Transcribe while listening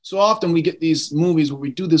So often we get these movies where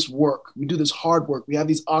we do this work, we do this hard work, we have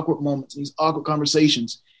these awkward moments, these awkward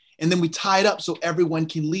conversations, and then we tie it up so everyone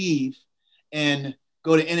can leave and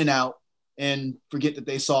go to In-N-Out and forget that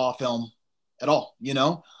they saw a film at all, you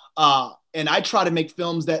know? And I try to make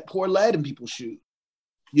films that pour lead in people's shoes,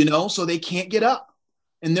 you know, so they can't get up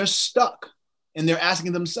and they're stuck and they're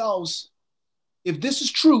asking themselves, if this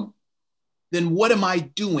is true, then what am I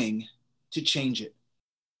doing to change it?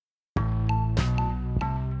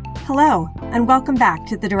 Hello, and welcome back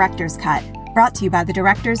to The Director's Cut, brought to you by the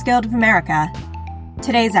Directors Guild of America.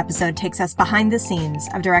 Today's episode takes us behind the scenes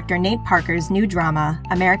of director Nate Parker's new drama,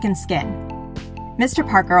 American Skin. Mr.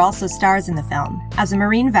 Parker also stars in the film as a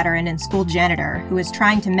Marine veteran and school janitor who is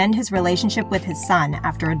trying to mend his relationship with his son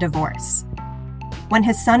after a divorce. When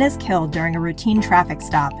his son is killed during a routine traffic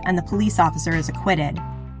stop and the police officer is acquitted,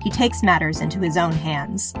 he takes matters into his own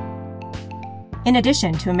hands. In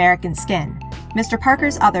addition to American Skin, Mr.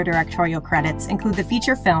 Parker's other directorial credits include the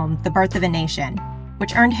feature film The Birth of a Nation,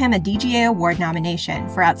 which earned him a DGA Award nomination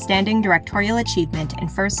for Outstanding Directorial Achievement in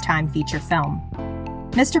First-Time Feature Film.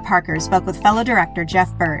 Mr. Parker spoke with fellow director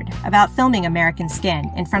Jeff Byrd about filming American Skin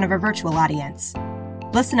in front of a virtual audience.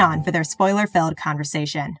 Listen on for their spoiler-filled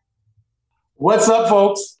conversation. What's up,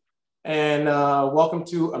 folks? And welcome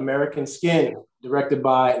to American Skin, directed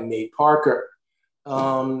by Nate Parker.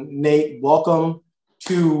 Nate, welcome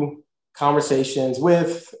to Conversations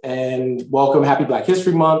with, and welcome. Happy Black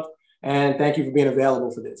History Month. And thank you for being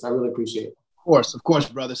available for this. I really appreciate it. Of course,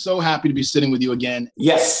 brother. So happy to be sitting with you again.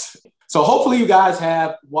 Yes. So hopefully you guys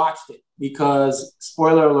have watched it, because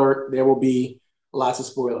spoiler alert, there will be lots of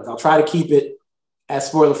spoilers. I'll try to keep it as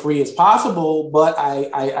spoiler-free as possible, but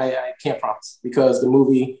I can't promise, because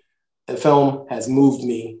the film has moved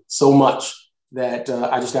me so much that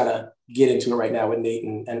I just gotta get into it right now with Nate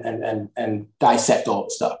and dissect all the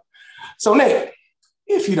stuff. So Nate,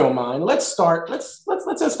 if you don't mind, let's just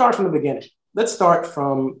start from the beginning. Let's start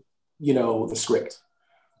from, the script.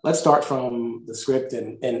 Let's start from the script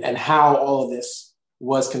and how all of this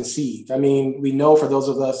was conceived. I mean, we know, for those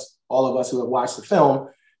of us, all of us who have watched the film,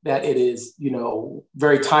 that it is,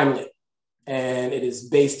 very timely, and it is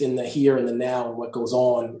based in the here and the now and what goes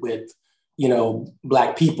on with,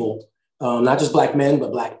 Black people, not just Black men,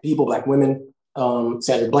 but Black people, Black women,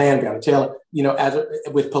 Sandra Bland, Breonna Taylor,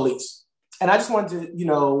 with police. And I just wanted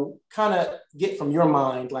to, kind of get from your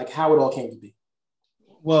mind, like, how it all came to be.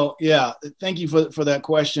 Well, yeah, thank you for that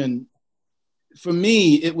question. For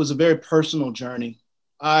me, it was a very personal journey.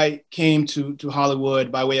 I came to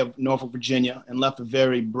Hollywood by way of Norfolk, Virginia, and left a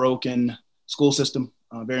very broken school system,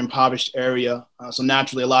 a very impoverished area. So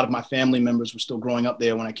naturally, a lot of my family members were still growing up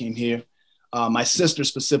there when I came here. My sister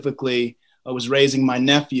specifically was raising my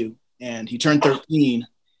nephew, and he turned 13,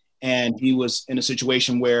 and he was in a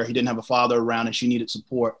situation where he didn't have a father around and she needed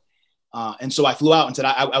support. And so I flew out and said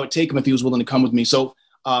I would take him if he was willing to come with me. So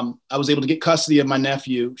I was able to get custody of my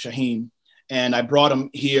nephew, Shaheen, and I brought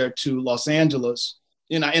him here to Los Angeles.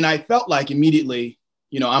 And I felt like immediately,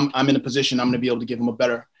 I'm in a position, I'm going to be able to give him a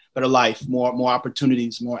better life, more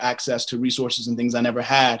opportunities, more access to resources and things I never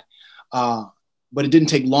had. But it didn't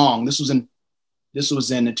take long. This was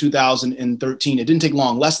in 2013. It didn't take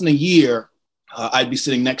long. Less than a year, I'd be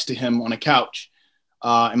sitting next to him on a couch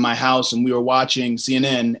in my house, and we were watching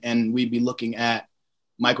CNN, and we'd be looking at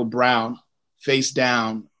Michael Brown face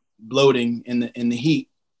down, bloating in the heat.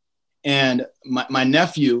 And my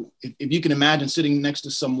nephew, if you can imagine sitting next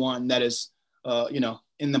to someone that is,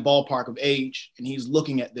 in the ballpark of age, and he's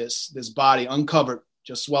looking at this body uncovered,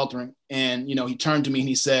 just sweltering. And, he turned to me and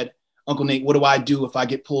he said, "Uncle Nate, what do I do if I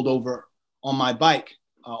get pulled over on my bike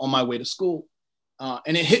on my way to school?"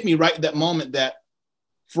 And it hit me right at that moment that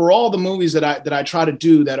for all the movies that I try to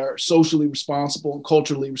do that are socially responsible and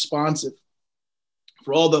culturally responsive,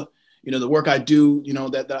 for all the, the work I do,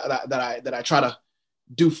 that I try to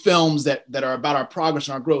do films that are about our progress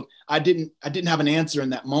and our growth, I didn't have an answer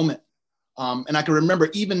in that moment. And I can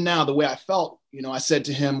remember even now the way I felt. I said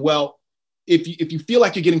to him, "Well, if you feel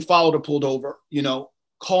like you're getting followed or pulled over,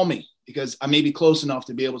 call me, because I may be close enough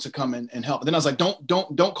to be able to come and help." And then I was like,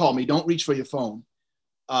 don't call me. Don't reach for your phone.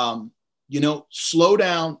 Slow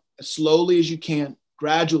down as slowly as you can,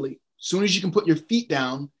 gradually. As soon as you can put your feet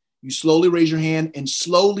down, you slowly raise your hand and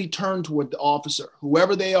slowly turn toward the officer,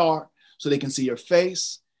 whoever they are, so they can see your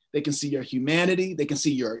face. They can see your humanity. They can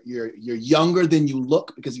see you're younger than you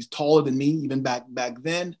look, because he's taller than me, even back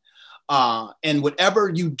then. And whatever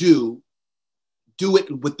you do it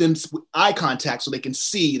with them with eye contact, so they can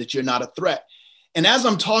see that you're not a threat. And as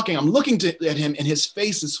I'm talking, I'm looking at him, and his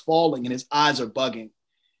face is falling and his eyes are bugging.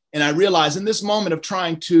 And I realize in this moment of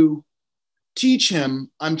trying to teach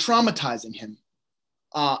him, I'm traumatizing him.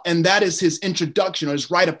 And that is his introduction or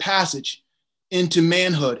his rite of passage into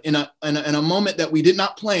manhood in a moment that we did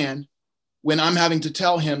not plan, when I'm having to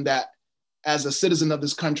tell him that as a citizen of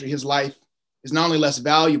this country, his life is not only less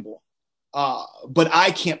valuable, but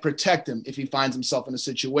I can't protect him if he finds himself in a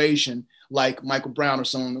situation like Michael Brown or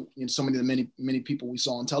so many of the many people we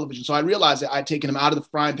saw on television. So I realized that I'd taken him out of the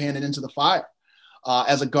frying pan and into the fire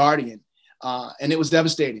as a guardian. And it was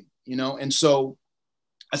devastating, And so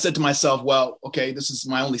I said to myself, well, okay, this is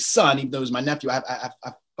my only son, even though he was my nephew. I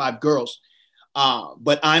have 5 girls.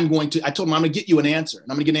 But I told him, I'm going to get you an answer. And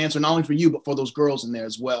I'm going to get an answer not only for you, but for those girls in there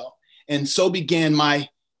as well. And so began my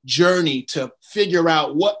journey to figure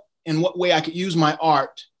out in what way I could use my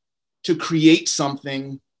art to create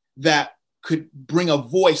something that could bring a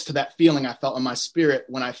voice to that feeling I felt in my spirit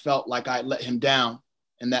when I felt like I let him down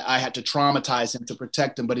and that I had to traumatize him to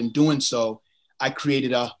protect him. But in doing so, I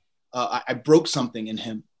created I broke something in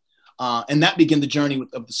him. And that began the journey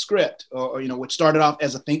of the script, or which started off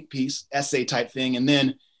as a think piece, essay type thing. And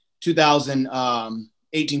then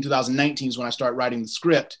 2018, 2019 is when I started writing the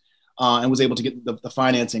script and was able to get the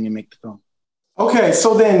financing and make the film. Okay,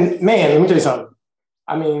 so then, man, let me tell you something.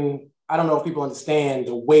 I mean, I don't know if people understand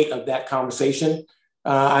the weight of that conversation.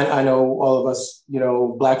 I know all of us,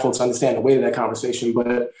 Black folks understand the weight of that conversation,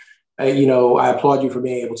 but, I applaud you for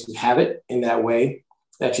being able to have it in that way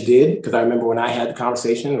that you did. Because I remember when I had the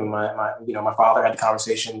conversation, when my father had the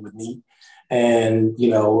conversation with me, and,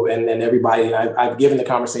 and everybody, I've given the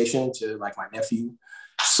conversation to like my nephew.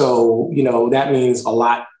 So, that means a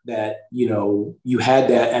lot that, you had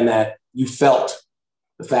that and that you felt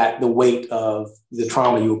the weight of the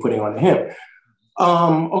trauma you were putting on him.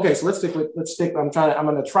 Okay, so I'm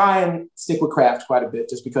going to try and stick with craft quite a bit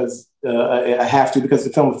just because I have to, because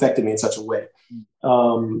the film affected me in such a way.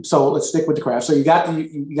 So let's stick with the craft. So you got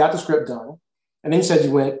the script done, and then you said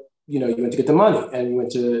you went to get the money, and you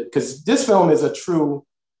went to, because this film is a true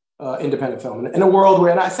independent film in a world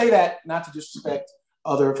where, and I say that not to disrespect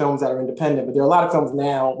other films that are independent, but there are a lot of films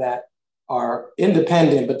now that are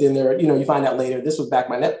independent, but then you find out later, this was back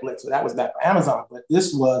by Netflix, or that was back by Amazon, but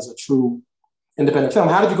this was a true independent film.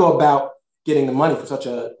 How did you go about getting the money for such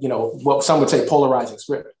a, what some would say polarizing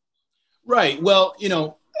script? Right. Well,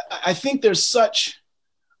 I think there's such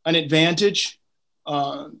an advantage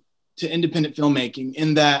to independent filmmaking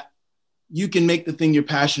in that you can make the thing you're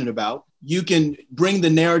passionate about. You can bring the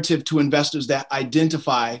narrative to investors that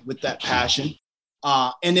identify with that passion.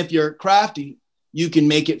 And if you're crafty, you can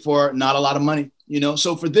make it for not a lot of money,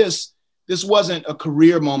 So for this wasn't a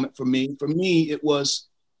career moment for me. For me, it was,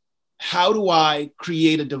 how do I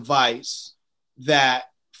create a device that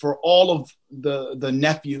for all of the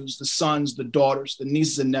nephews, the sons, the daughters, the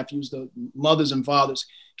nieces and nephews, the mothers and fathers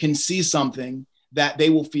can see something that they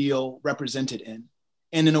will feel represented in,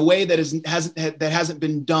 and in a way that hasn't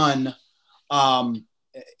been done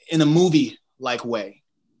in a movie-like way.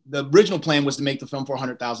 The original plan was to make the film for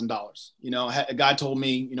 $100,000. A guy told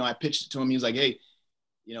me, I pitched it to him. He was like, hey,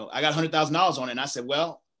 I got $100,000 on it. And I said,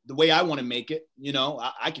 well, the way I want to make it,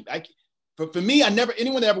 for me,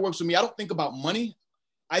 anyone that ever works with me, I don't think about money.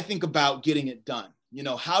 I think about getting it done.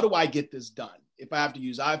 How do I get this done? If I have to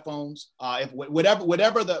use iPhones, if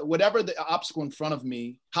whatever the obstacle in front of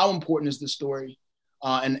me, how important is this story?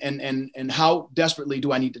 And how desperately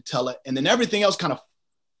do I need to tell it? And then everything else kind of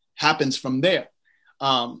happens from there.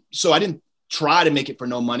 So I didn't try to make it for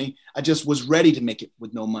no money. I just was ready to make it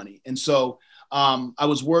with no money. And so I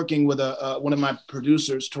was working with one of my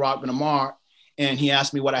producers, Tarak Ben Ammar, and he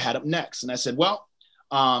asked me what I had up next. And I said, well,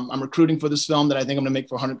 I'm recruiting for this film that I think I'm going to make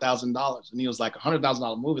for $100,000. And he was like,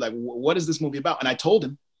 $100,000 movie? Like, what is this movie about? And I told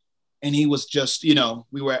him, and he was just,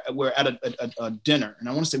 we were at a dinner, and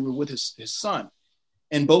I want to say we were with his son.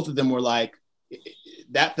 And both of them were like,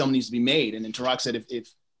 that film needs to be made. And then Tarak said, if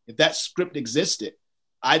that script existed,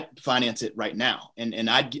 I'd finance it right now. And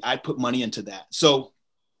I'd put money into that. So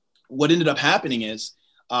what ended up happening is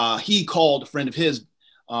he called a friend of his,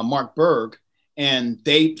 Mark Berg, and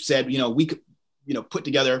they said, we could, put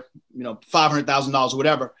together, $500,000 or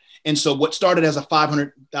whatever. And so what started as a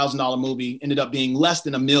 $500,000 movie ended up being less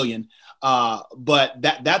than $1 million. But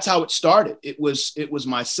that's how it started. It was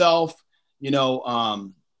myself,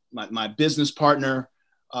 my business partner,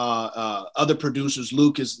 other producers,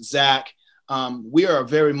 Lucas, Zach. We are a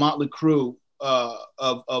very motley crew of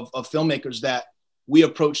filmmakers that we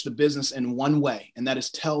approach the business in one way, and that is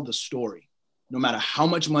tell the story. No matter how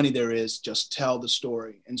much money there is, just tell the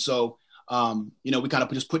story. And so, we kind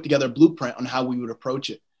of just put together a blueprint on how we would approach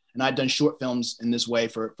it. And I'd done short films in this way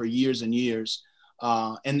for years and years.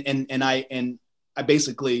 And I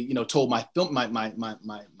basically, told my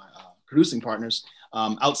producing partners,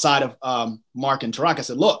 outside of Mark and Tarak, I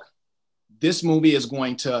said, look, this movie is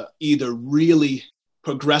going to either really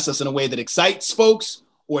progress us in a way that excites folks,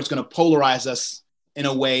 or it's going to polarize us in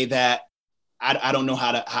a way that I don't know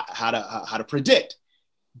how to predict.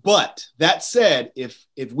 But that said, if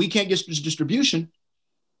we can't get distribution,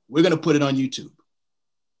 we're going to put it on YouTube,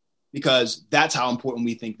 because that's how important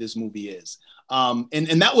we think this movie is.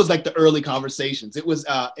 And that was like the early conversations. It was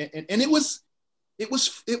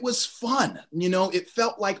it was fun. You know, it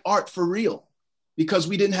felt like art for real, because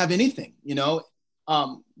we didn't have anything. You know,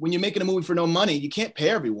 when you're making a movie for no money, you can't pay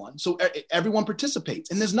everyone, so everyone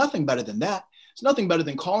participates, and there's nothing better than that. It's nothing better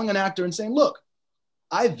than calling an actor and saying, "Look,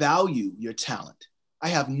 I value your talent. I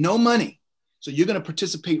have no money, so you're going to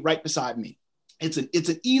participate right beside me." It's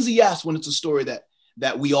an easy yes when it's a story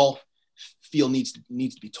that we all feel needs to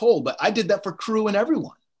be told. But I did that for crew and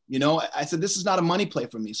everyone. You know, I said, this is not a money play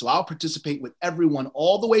for me, so I'll participate with everyone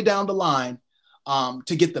all the way down the line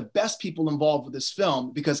to get the best people involved with this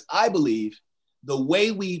film, because I believe the way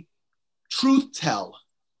we truth tell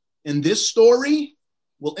in this story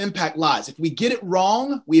will impact lives. If we get it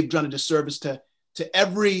wrong, we have done a disservice to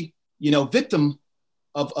every, you know, victim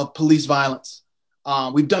of police violence.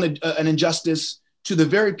 We've done an injustice to the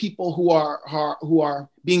very people who are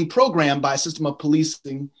being programmed by a system of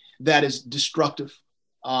policing that is destructive,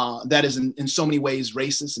 that is in so many ways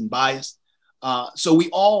racist and biased. So we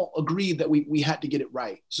all agreed that we had to get it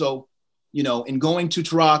right. So, you know, in going to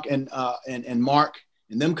Tarak and Mark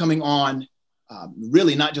and them coming on,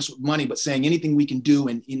 really not just with money, but saying anything we can do,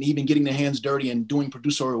 and even getting their hands dirty and doing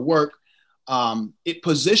producerial work, it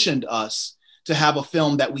positioned us to have a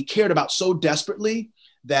film that we cared about so desperately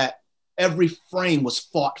that every frame was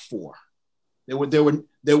fought for. There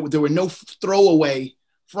were no throwaway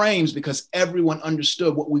frames, because everyone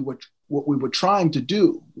understood what we were trying to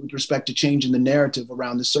do with respect to changing the narrative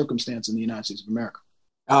around this circumstance in the United States of America.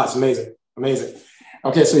 Oh, it's amazing.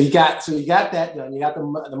 Okay, so you got that done. You got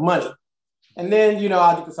the money, and then, you know,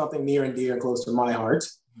 I'll get to something near and dear and close to my heart.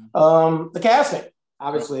 The casting.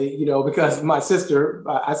 Obviously, you know, because my sister,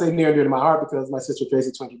 I say near and dear to my heart because my sister, Tracy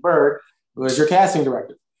Twinkie Byrd, was your casting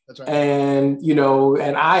director. That's right. And, you know,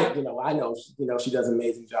 and I know, she does an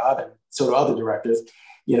amazing job, and so do other directors,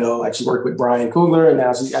 you know, like she worked with Brian Coogler, and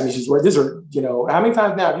now she's worked, you know, how many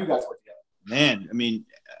times now have you guys worked together? Man, I mean,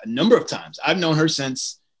 a number of times. I've known her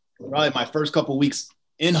since probably my first couple of weeks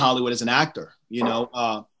in Hollywood as an actor. You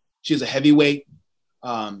know, she is a heavyweight.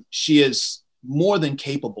 She is more than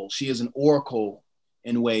capable. She is an oracle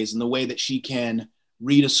in ways, in the way that she can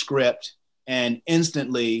read a script and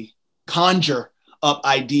instantly conjure up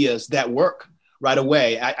ideas that work right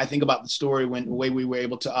away. I think about the story the way we were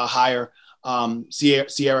able to hire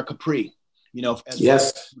Sierra Capri, you know,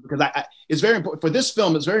 yes, because it's very important for this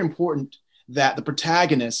film. It's very important that the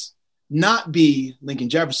protagonist not be Lincoln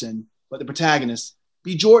Jefferson, but the protagonist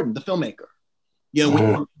be Jordan, the filmmaker. You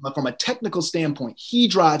know, from a technical standpoint, he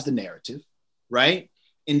drives the narrative, right?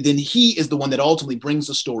 And then he is the one that ultimately brings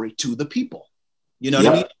the story to the people. You know what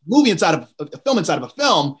I mean? Movie inside of a film inside of a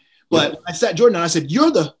film. But I sat Jordan and I said,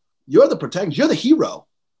 you're the protagonist, you're the hero.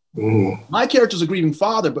 My character's a grieving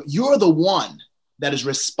father, but you're the one that is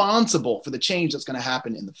responsible for the change that's going to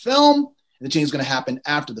happen in the film, and the change is going to happen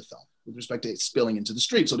after the film with respect to it spilling into the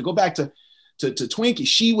street. So to go back to Twinkie,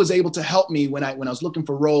 she was able to help me when I was looking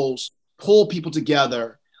for roles, pull people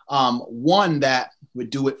together. One that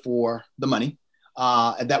would do it for the money,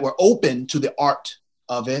 and that were open to the art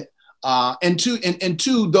of it, and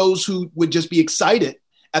two, those who would just be excited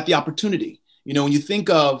at the opportunity. You know, when you think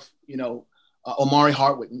of, you know, Omari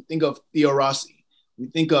Hardwick, you think of Theo Rossi, you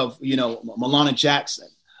think of, you know, Milana Jackson,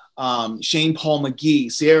 Shane Paul McGee,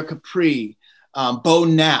 Sierra Capri, Bo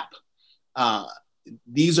Knapp.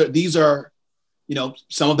 These are, you know,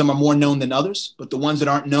 some of them are more known than others, but the ones that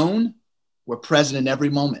aren't known were present in every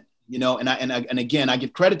moment. You know, and again, I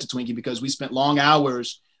give credit to Twinkie because we spent long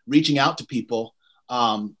hours reaching out to people,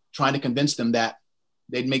 trying to convince them that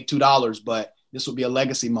they'd make $2, but this would be a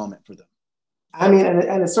legacy moment for them. I mean,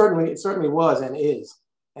 and it certainly was and is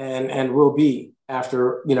and will be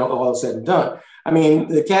after, you know, all is said and done. I mean,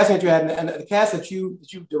 the casting that you had and the cast that you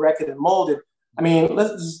directed and molded. I mean,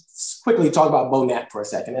 let's just quickly talk about Bo Knapp for a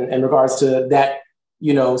second in regards to that,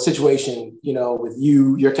 you know, situation, you know, with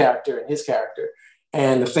your character and his character,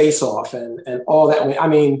 and the face-off and all that. I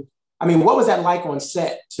mean, what was that like on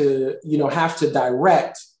set to, you know, have to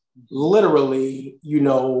direct literally, you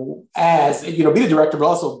know, as, you know, be the director, but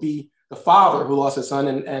also be the father who lost his son,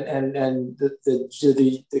 and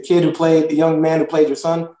the kid who played, the young man who played your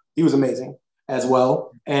son, he was amazing as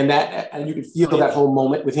well. And you could feel that whole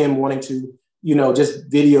moment with him wanting to, you know, just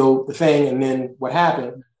video the thing and then what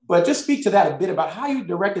happened. But just speak to that a bit about how you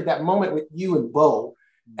directed that moment with you and Bo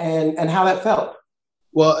and how that felt.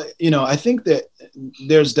 Well, I think that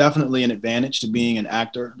there's definitely an advantage to being an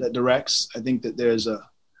actor that directs. I think that there's a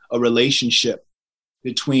relationship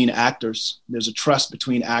between actors. There's a trust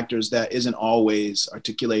between actors that isn't always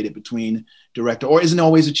articulated between director or isn't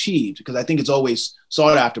always achieved, because I think it's always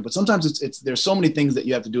sought after. But sometimes there's so many things that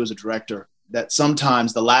you have to do as a director that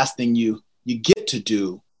sometimes the last thing you get to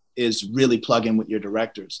do is really plug in with your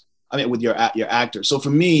directors. With your actors. So for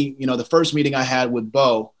me, the first meeting I had with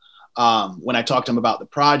Bo, when I talked to him about the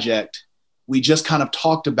project, we just kind of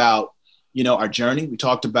talked about, our journey. We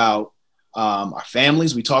talked about our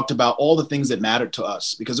families. We talked about all the things that mattered to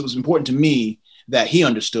us, because it was important to me that he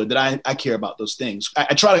understood that I care about those things.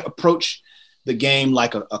 I try to approach the game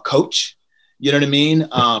like a coach, you know what I mean?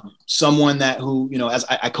 Someone who, as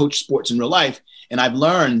I coach sports in real life, and I've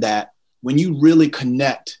learned that when you really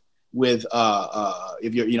connect with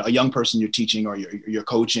if you're a young person you're teaching or you're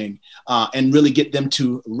coaching, and really get them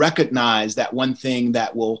to recognize that one thing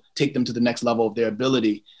that will take them to the next level of their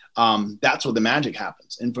ability, that's where the magic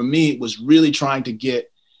happens. And for me, it was really trying to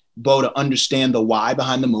get Bo to understand the why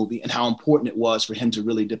behind the movie and how important it was for him to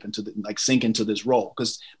really sink into this role.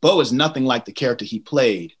 Because Bo is nothing like the character he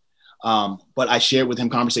played. But I shared with him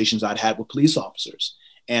conversations I'd had with police officers.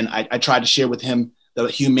 And I tried to share with him the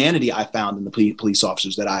humanity I found in the police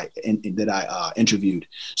officers that I interviewed.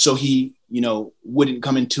 So he, wouldn't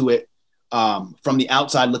come into it from the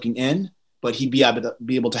outside looking in, but he'd be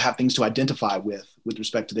able to have things to identify with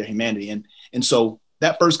respect to their humanity. And so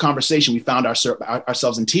that first conversation, we found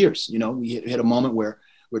ourselves in tears. We hit a moment where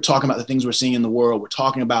we're talking about the things we're seeing in the world. We're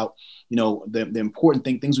talking about, the important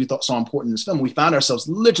things we saw important in this film. We found ourselves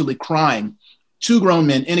literally crying, two grown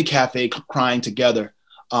men in a cafe crying together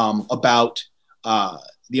about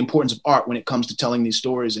the importance of art when it comes to telling these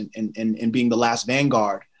stories and being the last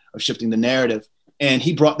vanguard of shifting the narrative. And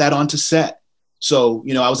he brought that onto set. So,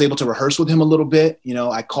 I was able to rehearse with him a little bit.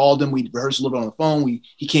 I called him, we rehearsed a little bit on the phone.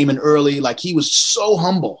 He came in early. He was so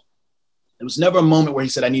humble. There was never a moment where he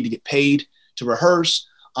said, I need to get paid to rehearse.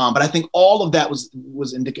 But I think all of that was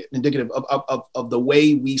indicative of the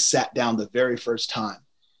way we sat down the very first time,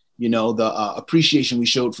 the appreciation we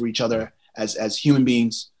showed for each other as human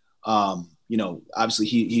beings. Obviously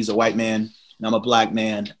he's a white man and I'm a black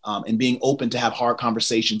man, and being open to have hard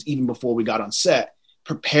conversations even before we got on set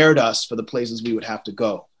prepared us for the places we would have to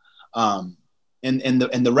go. And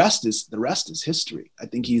the rest is history. I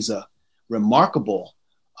think he's a remarkable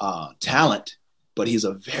talent, but he's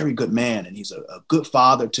a very good man, and he's a good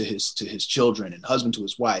father to his children and husband to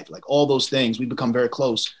his wife. All those things, we've become very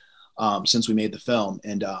close since we made the film.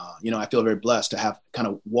 And, I feel very blessed to have kind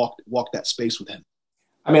of walked that space with him.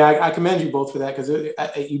 I commend you both for that, because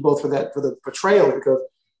for the portrayal, because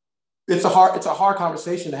it's a hard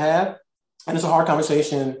conversation to have, and it's a hard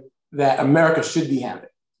conversation that America should be having.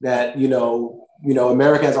 That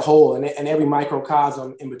America as a whole and every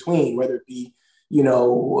microcosm in between, whether it be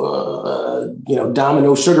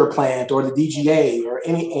Domino Sugar Plant or the DGA or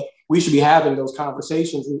we should be having those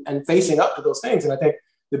conversations and facing up to those things. And I think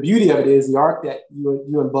the beauty of it is the arc that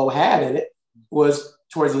you and Bo had in it was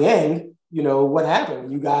towards the end. What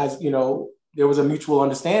happened? You guys, there was a mutual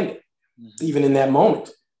understanding, even in that moment.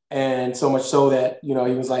 And so much so that, he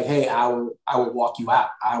was like, hey, I will walk you out.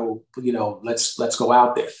 I will, let's go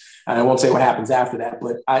out there. And I won't say what happens after that,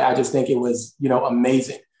 but I just think it was,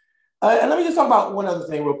 amazing. And let me just talk about one other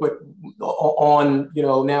thing real quick on,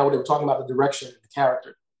 now we're talking about the direction of the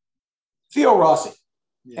character. Theo Rossi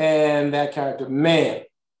and that character, man,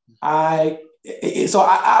 I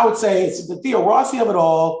would say it's the Theo Rossi of it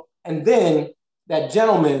all. And then that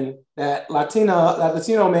gentleman, that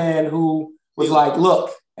Latino man who was like,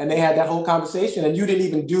 look, and they had that whole conversation, and you didn't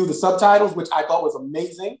even do the subtitles, which I thought was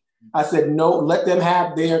amazing. I said, no, let them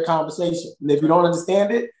have their conversation. And if you don't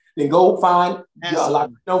understand it, then go find a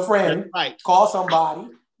Latino friend, call somebody,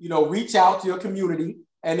 reach out to your community,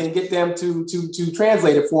 and then get them to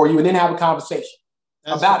translate it for you, and then have a conversation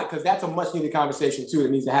about it, because that's a much needed conversation too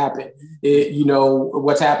that needs to happen.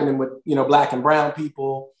 What's happening with Black and brown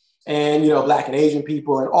people, and Black and Asian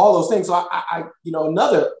people, and all those things. So I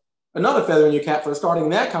another feather in your cap for starting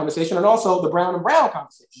that conversation, and also the brown and brown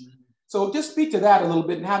conversation. So just speak to that a little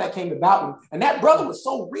bit and how that came about. And that brother was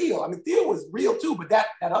so real. I mean, Theo was real too, but that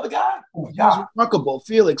other guy, oh my God. He was remarkable,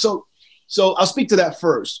 Felix. So I'll speak to that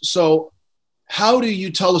first. So how do you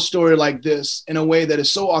tell a story like this in a way that is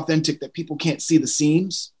so authentic that people can't see the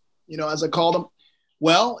seams, as I call them?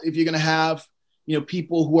 Well, if you're going to have,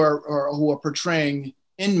 people who are portraying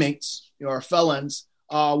inmates or felons,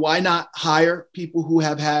 why not hire people who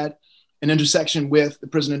have had an intersection with the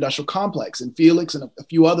prison industrial complex. And Felix and a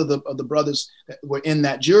few other of the brothers that were in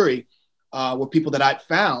that jury were people that I'd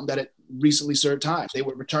found that had recently served time. They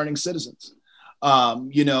were returning citizens.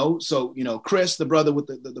 Chris, the brother with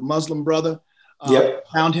the Muslim brother, I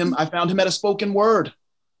found him at a spoken word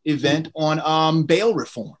event on bail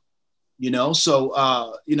reform. So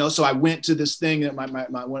I went to this thing that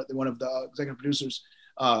one of the executive producers,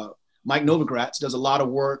 Mike Novogratz, does a lot of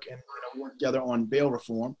work, and we work together on bail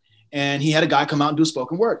reform. And he had a guy come out and do a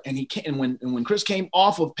spoken word. And when Chris came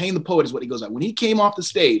off of Paying the Poet is what he goes like. When he came off the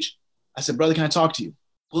stage, I said, brother, can I talk to you?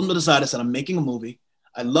 Pulled him to the side. I said, I'm making a movie.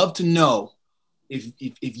 I'd love to know if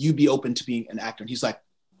you'd be open to being an actor. And he's like,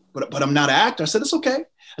 but I'm not an actor. I said, it's okay.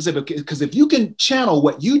 I said, because if you can channel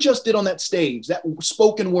what you just did on that stage, that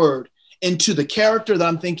spoken word, into the character that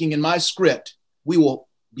I'm thinking in my script, we will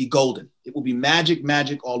be golden. It will be magic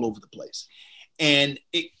all over the place. And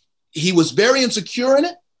he was very insecure in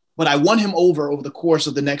it, but I won him over the course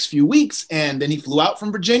of the next few weeks. And then he flew out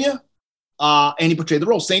from Virginia and he portrayed the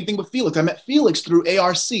role. Same thing with Felix. I met Felix through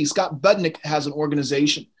ARC. Scott Budnick has an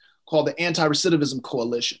organization called the Anti-Recidivism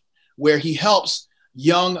Coalition, where he helps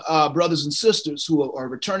young brothers and sisters who are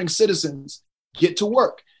returning citizens get to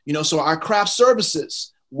work. So our craft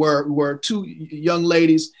services were two young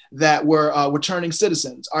ladies that were returning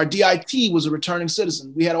citizens. Our DIT was a returning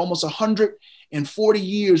citizen. We had almost 140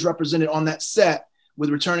 years represented on that set with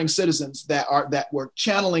returning citizens that were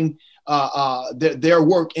channeling their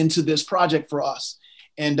work into this project for us.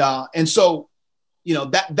 And so,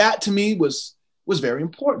 that to me was very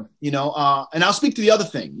important, and I'll speak to the other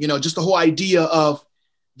thing, just the whole idea of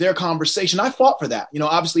their conversation. I fought for that.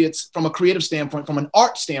 Obviously it's from a creative standpoint, from an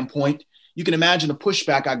art standpoint. You can imagine the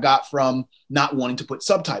pushback I got from not wanting to put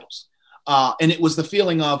subtitles. And it was the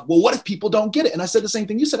feeling of, well, what if people don't get it? And I said the same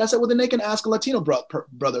thing you said. I said, well, then they can ask a Latino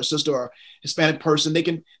brother or sister or Hispanic person. They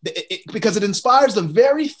can, because it inspires the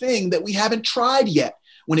very thing that we haven't tried yet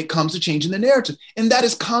when it comes to changing the narrative. And that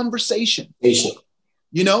is conversation.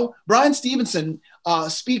 Brian Stevenson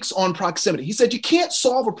speaks on proximity. He said, you can't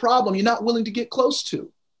solve a problem you're not willing to get close to.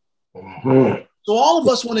 Mm-hmm. So all of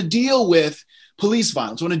us want to deal with police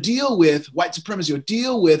violence, want to deal with white supremacy, or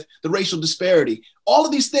deal with the racial disparity, all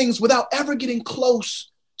of these things without ever getting close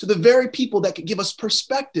to the very people that could give us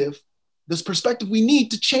perspective, this perspective we need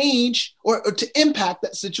to change or to impact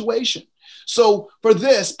that situation. So for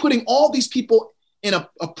this, putting all these people in a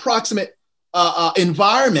proximate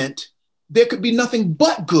environment, there could be nothing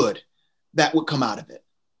but good that would come out of it,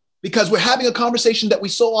 because we're having a conversation that we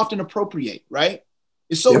so often appropriate, right?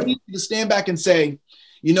 It's so easy to stand back and say,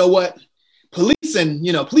 you know what? Police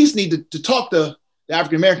need to talk to the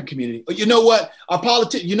African-American community. But you know what? Our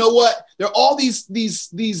politics, you know what? There are all these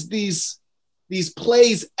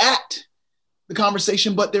plays at the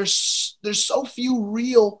conversation, but there's so few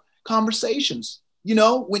real conversations. When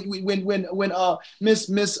Miss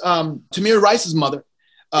Tamir Rice's mother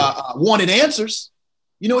wanted answers,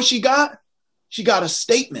 you know what she got? She got a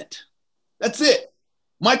statement. That's it.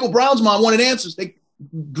 Michael Brown's mom wanted answers.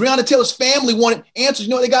 Breonna Taylor's family wanted answers. You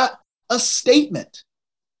know what they got? A statement.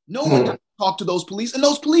 No one got to talk to those police, and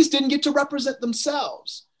those police didn't get to represent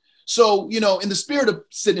themselves. So, in the spirit of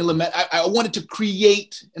Sidney Lumet, I wanted to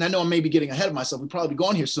create, and I know I may be getting ahead of myself, we'll probably be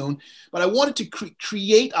going here soon, but I wanted to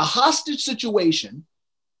create a hostage situation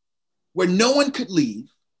where no one could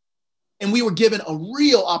leave, and we were given a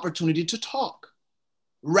real opportunity to talk,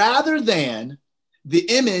 rather than the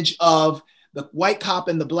image of the white cop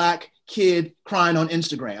and the black kid crying on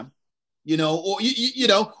Instagram, the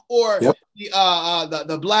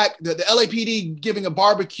LAPD giving a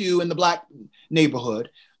barbecue in the black neighborhood.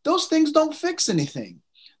 Those things don't fix anything.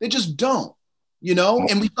 They just don't,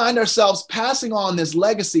 and we find ourselves passing on this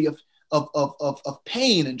legacy of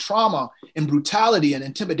pain and trauma and brutality and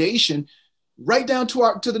intimidation right down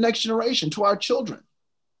to the next generation, to our children.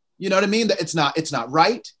 You know what I mean? That it's not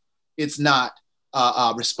right. It's not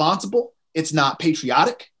responsible. It's not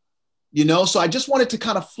patriotic. So I just wanted to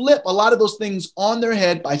kind of flip a lot of those things on their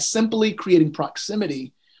head by simply creating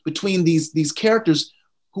proximity between these characters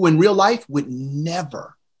who in real life would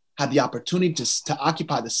never have the opportunity to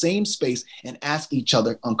occupy the same space and ask each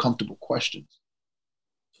other uncomfortable questions.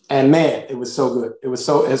 And man, it was so good. It was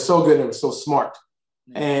so good. And it was so smart.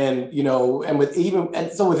 And,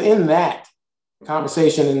 so within that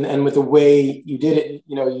conversation and with the way you did it,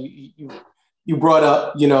 you brought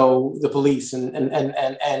up, the police and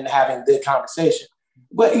having the conversation.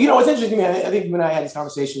 But, it's interesting to me. I think you and I had this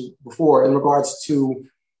conversation before in regards to,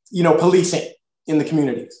 policing in the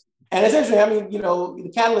communities. And it's interesting. I mean,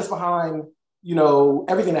 the catalyst behind,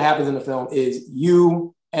 everything that happens in the film is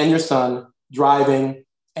you and your son driving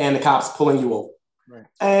and the cops pulling you over. Right.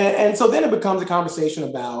 And so then it becomes a conversation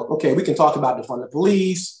about, okay, we can talk about defund the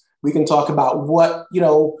police. We can talk about what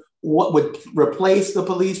would replace the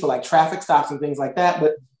police for like traffic stops and things like that.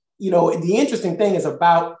 But, the interesting thing is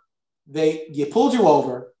about you pulled you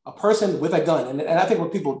over, a person with a gun. And I think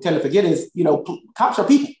what people tend to forget is, cops are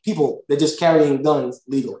people that just carrying guns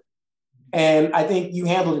legally. And I think you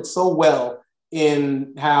handled it so well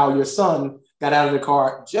in how your son got out of the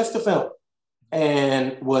car just to film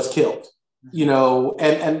and was killed,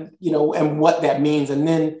 and what that means. And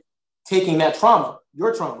then taking that trauma,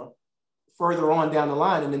 your trauma, further on down the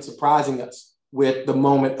line and then surprising us with the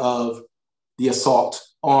moment of the assault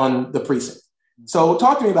on the precinct. So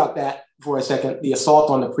talk to me about that for a second, the assault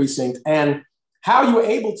on the precinct and how you were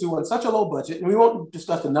able to, on such a low budget, and we won't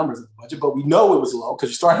discuss the numbers of the budget, but we know it was low because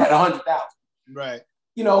you started at 100,000. Right.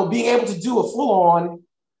 Being able to do a full-on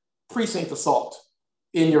precinct assault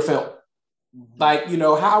in your film. Mm-hmm. Like,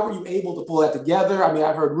 how were you able to pull that together? I mean,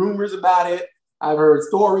 I've heard rumors about it. I've heard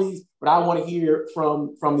stories, but I want to hear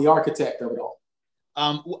from the architect of it all.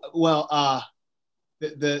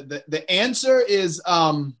 The answer is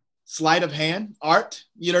sleight of hand, art.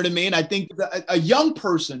 You know what I mean? I think a young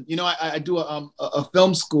person, I do a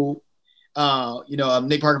film school,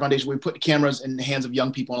 Nate Parker Foundation, where we put cameras in the hands of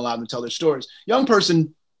young people and allow them to tell their stories. Young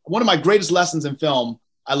person, one of my greatest lessons in film,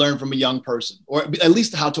 I learned from a young person, or at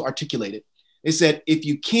least how to articulate it. They said, if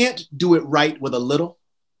you can't do it right with a little,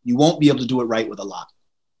 you won't be able to do it right with a lot.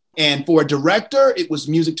 And for a director, it was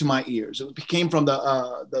music to my ears. It came from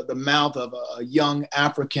the mouth of a young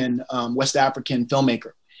African, West African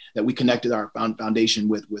filmmaker that we connected our foundation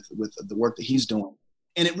with the work that he's doing.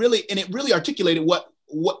 And it really articulated what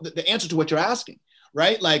the answer to what you're asking,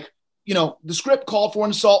 right? Like, the script called for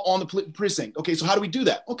an assault on the precinct. Okay, so how do we do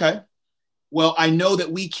that? Okay, well, I know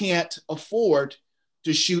that we can't afford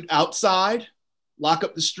to shoot outside, lock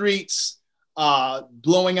up the streets,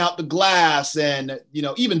 blowing out the glass, and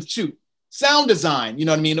even shoot sound design. You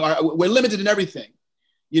know what I mean? We're limited in everything.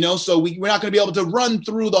 So we're not going to be able to run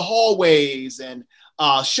through the hallways and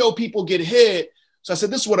show people get hit. So I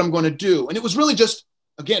said, this is what I'm going to do. And it was really just,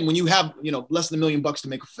 again, when you have less than $1 million to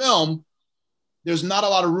make a film, there's not a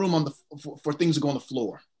lot of room for things to go on the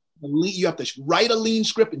floor. You have to write a lean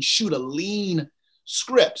script and shoot a lean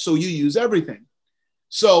script. So you use everything.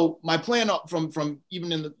 So my plan from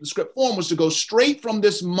even in the script form was to go straight from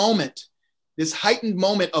this moment, this heightened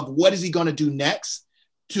moment of what is he going to do next,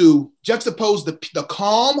 to juxtapose the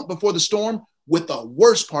calm before the storm with the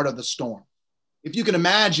worst part of the storm. If you can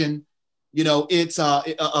imagine, it's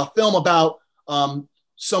a film about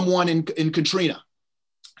someone in Katrina,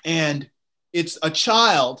 and it's a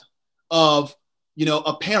child of,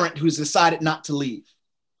 a parent who's decided not to leave.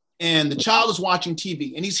 And the child is watching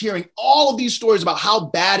TV and he's hearing all of these stories about how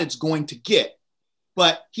bad it's going to get,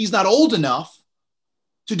 but he's not old enough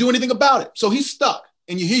to do anything about it. So he's stuck,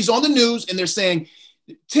 and he's on the news and they're saying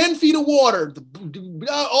 10 feet of water,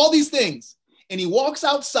 all these things. And he walks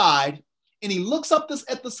outside and he looks up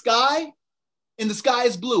at the sky, and the sky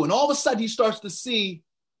is blue. And all of a sudden he starts to see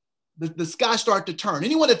the sky start to turn.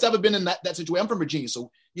 Anyone that's ever been in that situation, I'm from Virginia,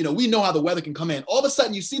 so we know how the weather can come in. All of a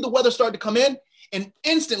sudden you see the weather start to come in, and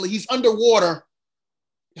instantly he's underwater,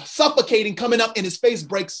 suffocating, coming up, and his face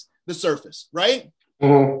breaks the surface, right?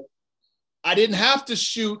 Mm-hmm. I didn't have to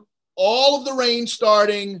shoot all of the rain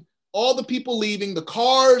starting, all the people leaving, the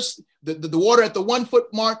cars, the water at the 1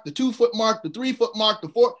 foot mark, the 2 foot mark, the 3 foot mark, the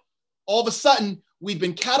 4. All of a sudden, we've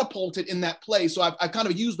been catapulted in that place. So I kind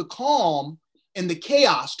of used the calm and the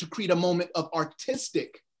chaos to create a moment of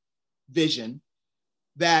artistic vision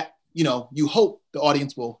that, you hope the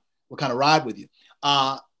audience will kind of ride with you.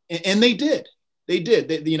 And they did.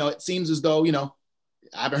 It seems as though,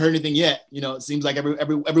 I haven't heard anything yet. It seems like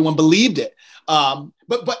everyone believed it.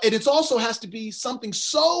 But it also has to be something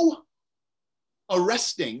so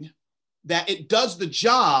arresting that it does the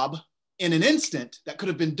job in an instant that could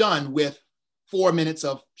have been done with 4 minutes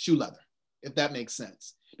of shoe leather, if that makes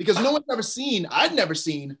sense. Because I'd never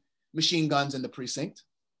seen machine guns in the precinct,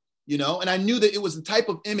 and I knew that it was the type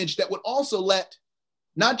of image that would also let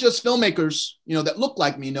not just filmmakers, that look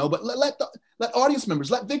like me know, but let audience members,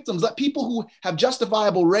 let victims, let people who have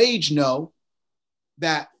justifiable rage know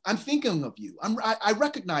that I'm thinking of you. I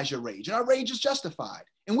recognize your rage, and our rage is justified.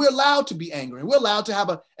 And we're allowed to be angry, and we're allowed to have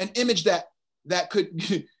an image that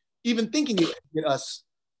could, even thinking it get us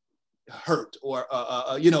hurt or,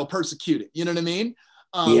 persecuted. You know what I mean?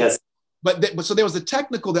 Yes. But so there was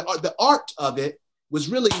the art of it was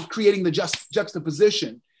really creating the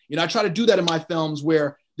juxtaposition. I try to do that in my films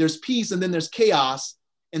where there's peace and then there's chaos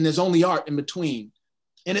and there's only art in between.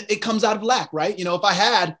 And it comes out of lack, right? If I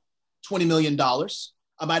had $20 million,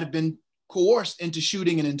 I might have been coerced into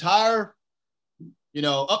shooting an entire,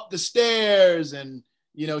 up the stairs and,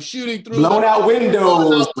 shooting through blown out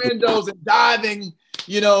windows and diving,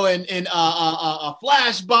 and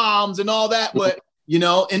flash bombs and all that. But,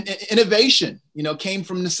 and innovation, came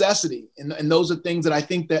from necessity. And those are things that I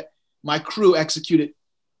think that my crew executed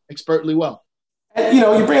expertly well. And,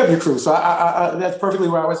 you bring up your crew. So I that's perfectly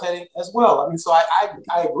where I was heading as well. I mean, so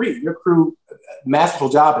I agree. Your crew, masterful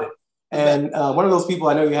job at it. And one of those people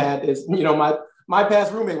I know you had is, my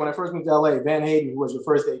past roommate when I first moved to LA, Van Hayden, who was your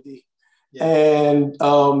first AD. Yeah. And,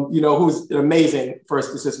 who's an amazing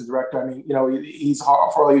first assistant director. I mean, he's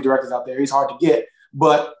hard for all you directors out there. He's hard to get,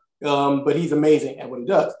 but he's amazing at what he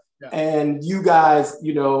does. Yeah. And you guys,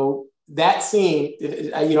 that scene,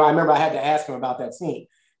 I remember I had to ask him about that scene.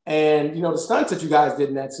 And, the stunts that you guys did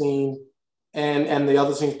in that scene and the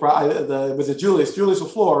other scenes, was it Julius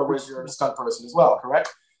LaFleur was your stunt person as well,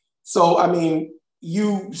 correct? So, I mean,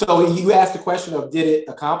 you asked the question of, did it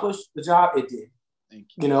accomplish the job? It did. Thank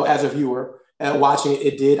you. As a viewer watching it,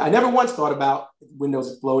 it did. I never once thought about windows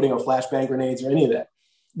exploding or flashbang grenades or any of that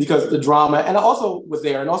because the drama, and I also was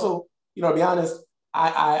there. And also, to be honest,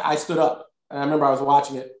 I stood up. And I remember I was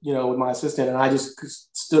watching it, with my assistant, and I just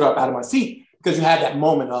stood up out of my seat because you had that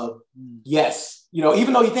moment of, yes,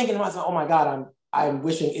 even though you're thinking to myself, oh my God, I'm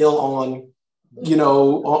wishing ill on,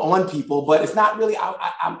 on people, but it's not really,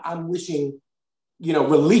 I'm wishing,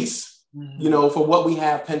 release, for what we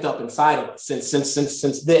have pent up inside of us since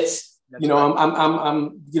this, That's right.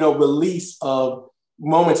 I'm release of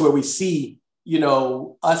moments where we see,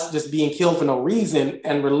 us just being killed for no reason,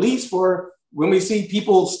 and release for when we see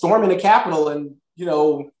people storming the Capitol and,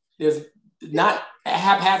 there's not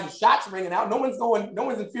haphazard shots ringing out. No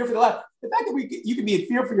one's in fear for their life. The fact that you can be in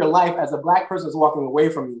fear for your life as a Black person is walking away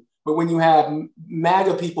from you. But when you have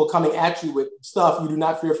MAGA people coming at you with stuff, you do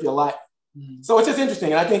not fear for your life. Mm-hmm. So it's just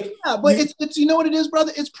interesting. And I think, but it's you know what it is,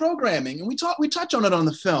 brother? It's programming. And we touch on it on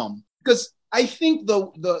the film, because I think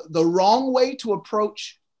the wrong way to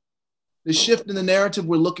approach the shift in the narrative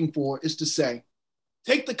we're looking for is to say,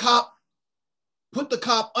 take the cop, put the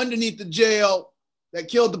cop underneath the jail that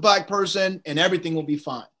killed the Black person, and everything will be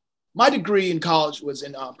fine. My degree in college was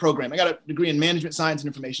in programming. I got a degree in management science and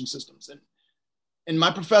information systems. And I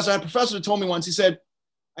had a professor that told me once, he said,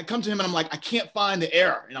 I come to him and I'm like, I can't find the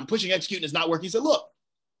error, and I'm pushing execute and it's not working. He said, look,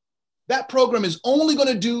 that program is only going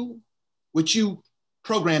to do what you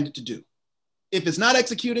programmed it to do. If it's not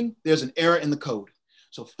executing, there's an error in the code.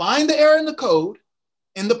 So find the error in the code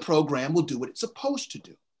and the program will do what it's supposed to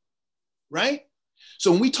do, right?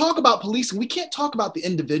 So when we talk about policing, we can't talk about the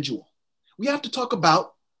individual. We have to talk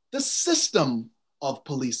about the system of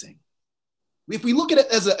policing. If we look at it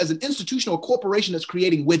as an institution or corporation that's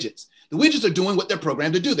creating widgets, the widgets are doing what they're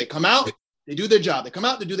programmed to do. They come out, they do their job. They come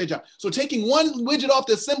out, they do their job. So taking one widget off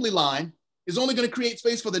the assembly line is only going to create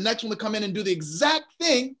space for the next one to come in and do the exact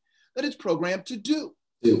thing that it's programmed to do.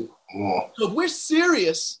 So if we're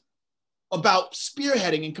serious about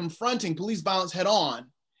spearheading and confronting police violence head on,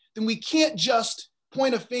 then we can't just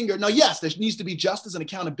point a finger. Now, yes, there needs to be justice and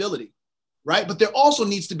accountability, right? But there also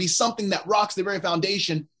needs to be something that rocks the very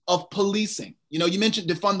foundation of policing. You mentioned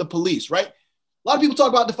defund the police, right? A lot of people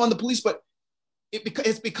talk about defund the police, but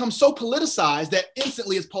it's become so politicized that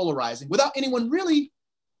instantly it's polarizing without anyone really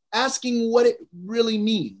asking what it really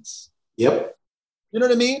means. Yep. You know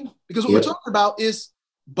what I mean? Because what we're talking about is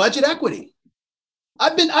budget equity.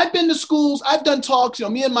 I've been to schools, I've done talks,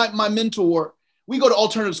 me and my mentor, we go to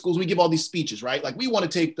alternative schools, we give all these speeches, right? Like we want to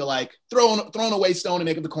take the thrown away stone and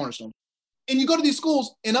make it the cornerstone. And you go to these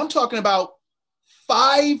schools and I'm talking about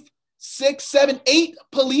 5, 6, 7, 8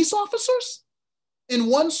 police officers in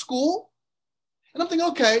one school. And I'm thinking,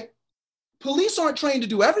 okay, police aren't trained to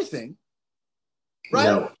do everything, right?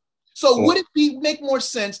 No. So would it make more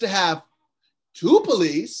sense to have 2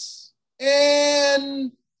 police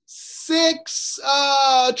and 6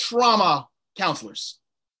 trauma counselors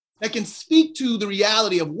that can speak to the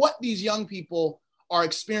reality of what these young people are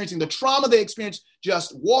experiencing, the trauma they experience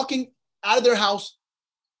just walking out of their house,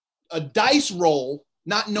 a dice roll,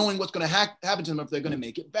 not knowing what's going to happen to them if they're going to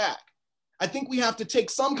make it back. I think we have to take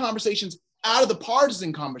some conversations out of the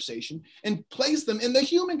partisan conversation and place them in the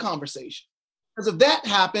human conversation. Because if that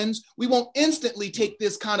happens, we won't instantly take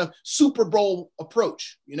this kind of Super Bowl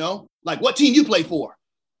approach, like what team you play for.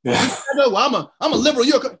 Yeah. I know, well, I'm a liberal.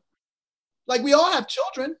 Like we all have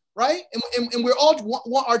children, right? And we all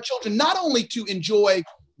want our children not only to enjoy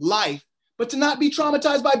life, but to not be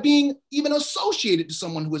traumatized by being even associated to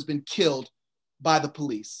someone who has been killed by the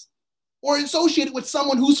police or associated with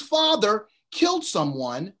someone whose father killed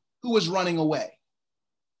someone who was running away,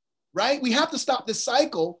 right? We have to stop this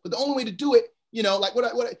cycle, but the only way to do it You know, like we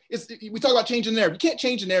talk about changing the narrative. You can't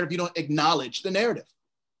change the narrative if you don't acknowledge the narrative.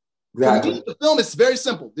 Exactly. For me, the film is very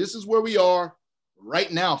simple. This is where we are right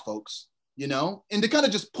now, folks, you know? And to kind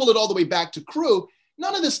of just pull it all the way back to crew,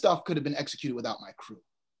 none of this stuff could have been executed without my crew.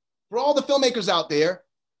 For all the filmmakers out there,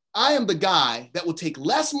 I am the guy that will take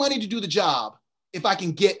less money to do the job if I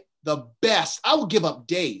can get the best. I will give up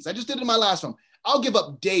days. I just did it in my last film. I'll give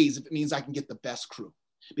up days if it means I can get the best crew.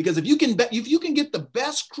 Because if you can get the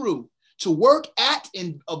best crew to work at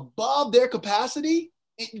and above their capacity,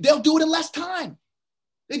 they'll do it in less time.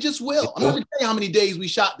 They just will. I'm not going to tell you how many days we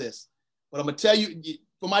shot this, but I'm going to tell you,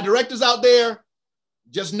 for my directors out there,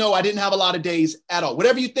 just know I didn't have a lot of days at all.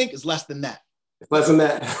 Whatever you think is less than that. Less than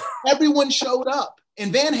that. Everyone showed up.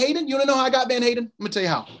 And Van Hayden, you want to know how I got Van Hayden? I'm going to tell you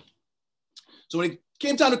how. So when it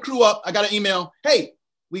came time to crew up, I got an email. Hey,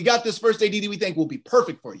 we got this first AD that we think will be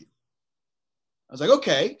perfect for you. I was like,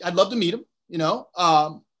 okay, I'd love to meet him, you know.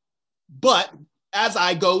 But as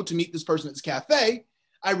I go to meet this person at this cafe,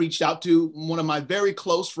 I reached out to one of my very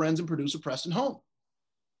close friends and producer, Preston Holm.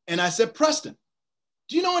 And I said, Preston,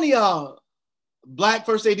 do you know any Black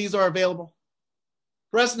first ADs are available?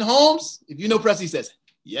 Preston Holmes, if you know Preston, he says,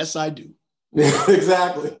 yes, I do.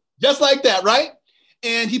 Exactly. Just like that, right?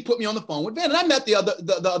 And he put me on the phone with Van. And I met the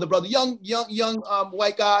other brother, young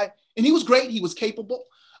white guy. And he was great. He was capable.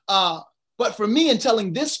 But for me, in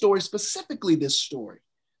telling this story, specifically this story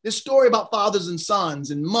about fathers and sons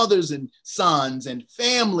and mothers and sons and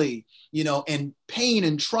family, you know, and pain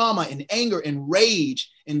and trauma and anger and rage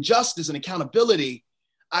and justice and accountability,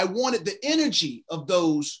 I wanted the energy of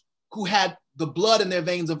those who had the blood in their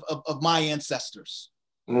veins of my ancestors.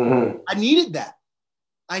 Mm-hmm. I needed that.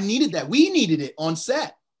 We needed it on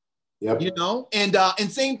set, yep. You know, and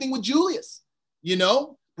same thing with Julius, you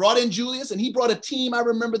know. Brought in Julius, and he brought a team. I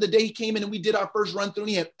remember the day he came in and we did our first run through, and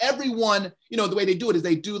he had everyone, you know, the way they do it is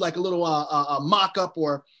they do like a little mock-up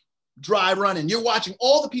or dry run, and you're watching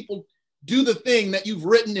all the people do the thing that you've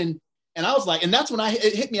written. And I was like, and that's when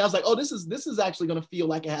it hit me. I was like, oh, this is actually going to feel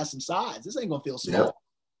like it has some size. This ain't going to feel small. Yep.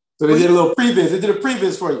 So they did a little previs. They did a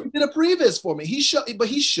previs for you. He did a previs for me. He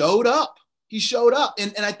showed up.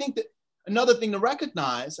 And I think that another thing to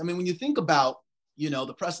recognize, I mean, when you think about, you know,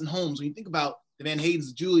 the Preston Holmes, when you think about the Van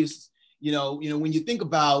Haydens, Julius, you know, when you think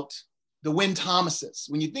about the Wynn Thomases,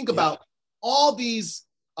 when you think about all these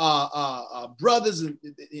brothers and,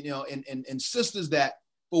 you know, and sisters that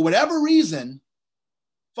for whatever reason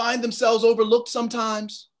find themselves overlooked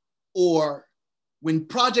sometimes, or when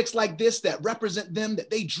projects like this that represent them, that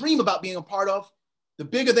they dream about being a part of, the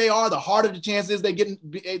bigger they are, the harder the chances they can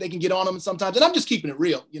get on them sometimes. And I'm just keeping it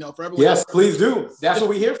real, you know, for everyone. Yes, please do. That's what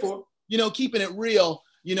we're here for. You know, keeping it real,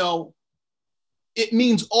 you know, it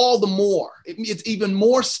means all the more. It's even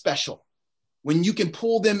more special when you can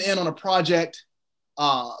pull them in on a project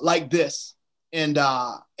like this. And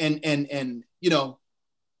you know,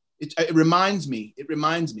 it reminds me,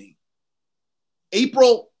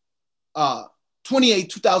 April 28,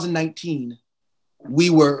 2019, we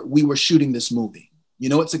were shooting this movie. You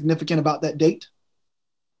know what's significant about that date?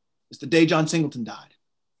 It's the day John Singleton died.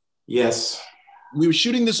 Yes. We were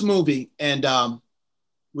shooting this movie, and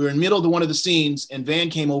we were in the middle of one of the scenes, and Van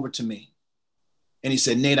came over to me and he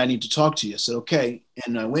said, Nate, I need to talk to you. I said, okay.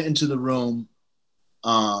 And I went into the room,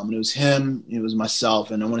 and it was him, it was myself.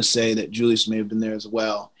 And I want to say that Julius may have been there as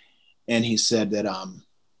well. And he said that,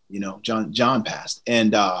 you know, John passed.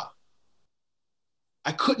 And I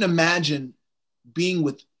couldn't imagine being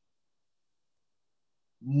with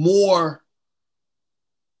more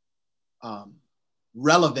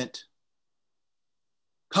relevant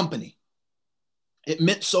company. It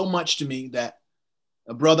meant so much to me that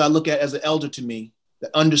a brother I look at as an elder to me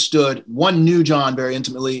that understood, one, knew John very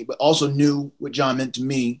intimately, but also knew what John meant to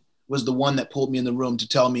me, was the one that pulled me in the room to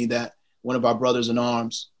tell me that one of our brothers in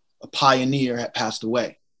arms, a pioneer, had passed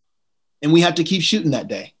away. And we had to keep shooting that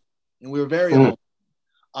day. And we were very alone.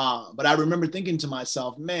 But I remember thinking to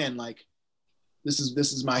myself, man, like, this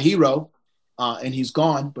is my hero, and he's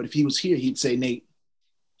gone. But if he was here, he'd say, Nate,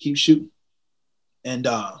 keep shooting. And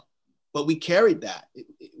but we carried that.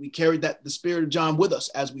 We carried the spirit of John with us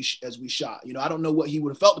as we shot. You know, I don't know what he would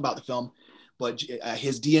have felt about the film, but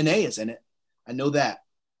his DNA is in it. I know that.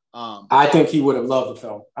 I think he would have loved the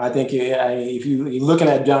film. I think if you're looking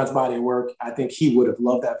at John's body of work, I think he would have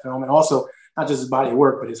loved that film, and also not just his body of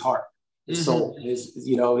work, but his heart, his soul,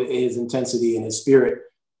 his intensity and his spirit.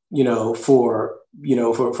 You know, for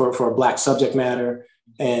a Black subject matter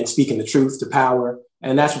and speaking the truth to power,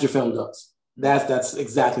 and that's what your film does. That's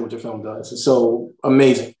exactly what your film does. It's so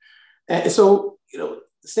amazing. And so, you know,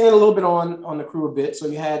 staying a little bit on the crew a bit. So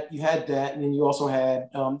you had that, and then you also had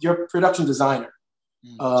your production designer.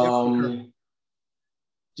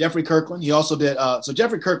 Jeffrey Kirkland. He also did, so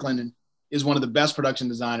Jeffrey Kirkland is one of the best production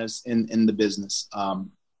designers in the business.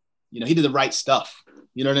 He did The Right Stuff.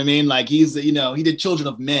 You know what I mean? Like he did Children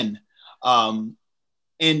of Men. And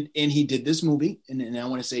he did this movie. And I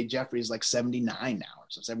want to say Jeffrey is like 79 now, or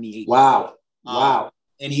so 78. Wow. Wow.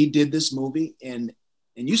 And he did this movie and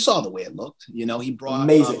you saw the way it looked. He brought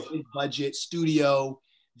amazing big budget studio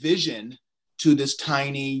vision to this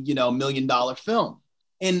tiny, $1 million film.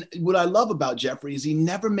 And what I love about Jeffrey is he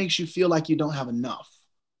never makes you feel like you don't have enough.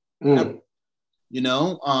 He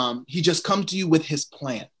just comes to you with his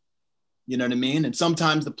plan. You know what I mean? And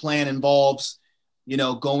sometimes the plan involves,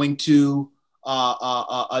 going to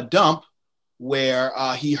a dump where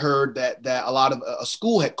he heard that a lot of a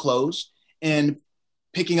school had closed and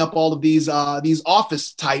picking up all of these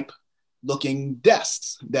office type looking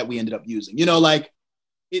desks that we ended up using.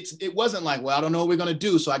 It wasn't like, well, I don't know what we're going to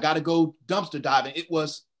do, so I got to go dumpster diving. It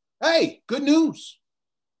was, hey, good news.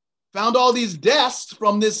 Found all these desks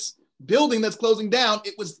from this building that's closing down.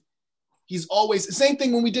 He's always, the same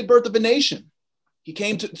thing when we did Birth of a Nation.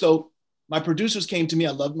 So my producers came to me.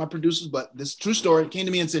 I love my producers, but this true story came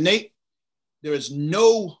to me and said, Nate, there is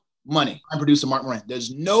no money. I'm producer Mark Moran.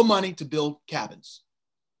 There's no money to build cabins.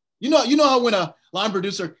 You know how when a line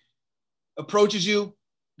producer approaches you,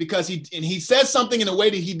 because he says something in a way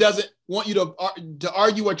that he doesn't want you to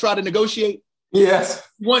argue or try to negotiate. Yes.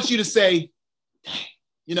 He wants you to say,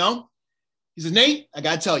 dang, he says, Nate, I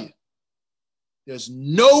got to tell you, there's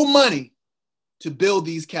no money to build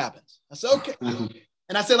these cabins. I said, okay.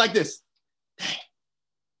 And I said like this, dang.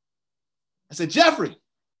 I said, Jeffrey,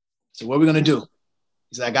 what are we going to do?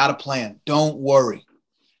 He said, I got a plan. Don't worry.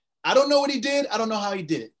 I don't know what he did. I don't know how he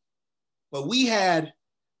did it, but we had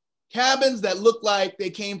cabins that looked like they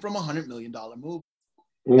came from $100 million movie.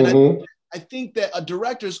 And I think that a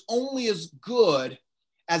director is only as good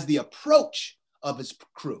as the approach of his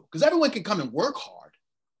crew, because everyone can come and work hard,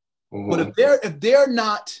 but if they're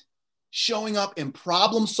not showing up in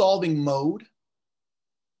problem-solving mode,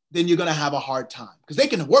 then you're going to have a hard time, because they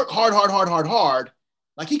can work hard.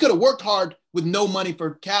 Like he could have worked hard with no money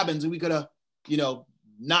for cabins, and we could have,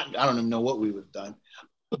 not, I don't even know what we would have done,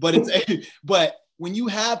 but when you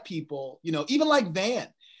have people, even like Van,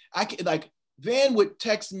 Van would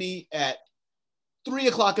text me at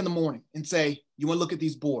 3:00 in the morning and say, you want to look at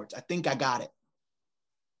these boards? I think I got it.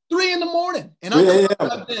 3 a.m. And I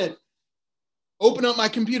come out of bed, open up my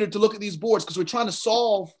computer to look at these boards, because we're trying to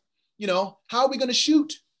solve, how are we going to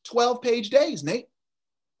shoot 12-page days, Nate?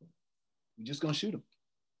 We're just going to shoot them.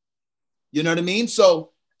 You know what I mean?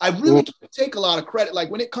 So I really take a lot of credit.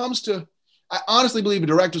 Like when it comes to, I honestly believe a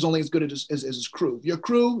director's only as good as his crew. If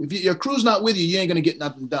your crew's not with you, you ain't going to get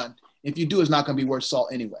nothing done. If you do, it's not going to be worth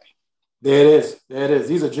salt anyway. There it is.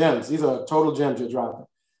 These are gems. These are total gems you're dropping.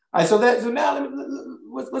 All right, so now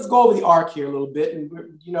let's go over the arc here a little bit. And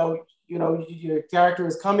your character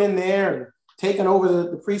has come in there and taken over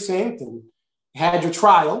the precinct and had your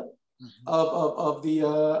trial of the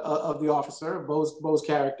officer, of Bo's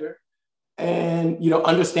character, and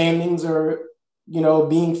understandings are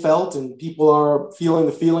being felt, and people are feeling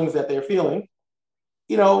the feelings that they're feeling,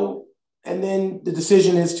 and then the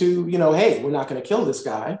decision is to, hey, we're not going to kill this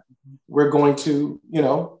guy. We're going to,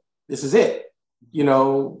 this is it.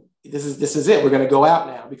 This is it. We're going to go out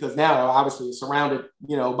now, because now obviously it's surrounded,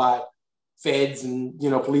 by feds and,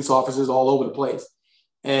 police officers all over the place.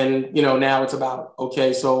 And, now it's about,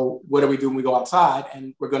 okay, so what do we do when we go outside?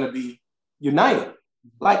 And we're going to be united.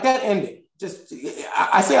 Like that ending.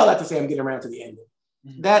 I say all that to say I'm getting around to the ending.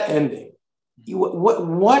 That ending.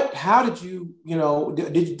 How did you,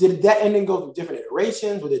 did that ending go through different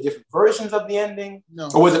iterations? Were there different versions of the ending? No.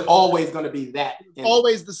 Or was it always going to be that ending?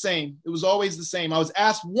 Always the same. It was always the same. I was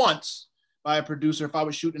asked once by a producer if I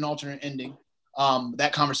would shoot an alternate ending.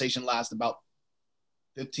 That conversation lasted about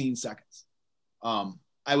 15 seconds.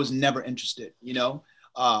 I was never interested,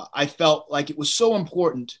 I felt like it was so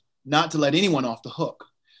important not to let anyone off the hook.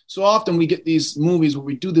 So often we get these movies where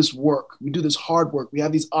we do this work, we do this hard work, we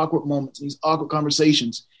have these awkward moments, these awkward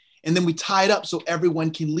conversations, and then we tie it up so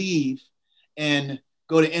everyone can leave and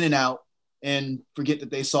go to In-N-Out and forget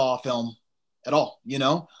that they saw a film at all,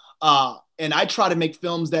 And I try to make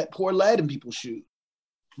films that pour lead in people's shoes,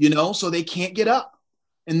 so they can't get up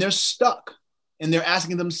and they're stuck and they're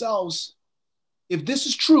asking themselves, if this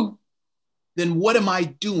is true, then what am I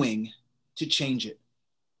doing to change it?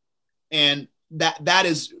 And that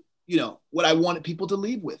is, what I wanted people to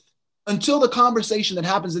leave with. Until the conversation that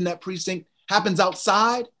happens in that precinct happens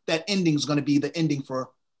outside, that ending is going to be the ending for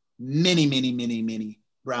many, many, many, many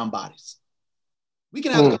brown bodies. We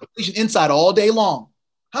can have a conversation inside all day long.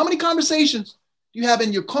 How many conversations do you have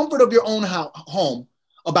in your comfort of your own home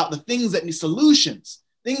about the things that need solutions,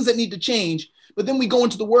 things that need to change. But then we go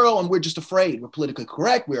into the world and we're just afraid. We're politically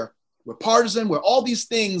correct. We're partisan. We're all these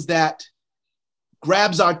things that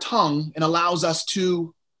grabs our tongue and allows us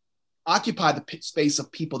to occupy the space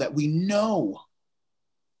of people that we know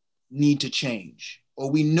need to change, or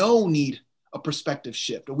we know need a perspective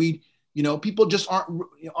shift, or people just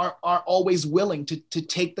aren't always willing to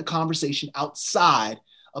take the conversation outside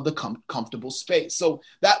of the comfortable space. So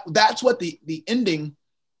that's what the ending,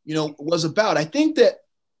 was about. I think that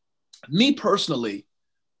me personally,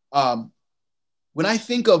 when I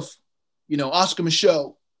think of, Oscar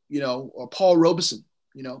Micheaux, or Paul Robeson,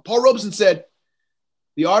 Paul Robeson said,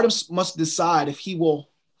 the artist must decide if he will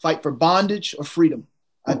fight for bondage or freedom.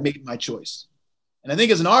 I've made my choice. And I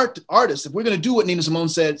think as an artist, if we're going to do what Nina Simone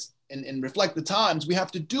says and reflect the times, we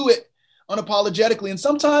have to do it unapologetically. And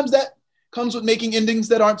sometimes that comes with making endings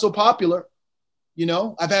that aren't so popular.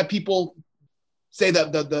 I've had people say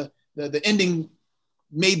that the ending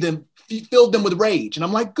filled them with rage. And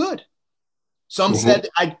I'm like, good. Some said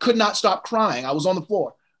I could not stop crying. I was on the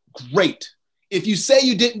floor. Great. If you say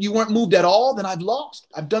you weren't moved at all, then I've lost.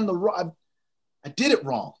 I've done I did it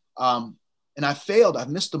wrong. And I failed. I've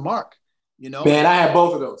missed the mark, Man, I had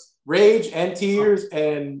both of those, rage and tears.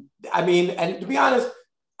 And to be honest,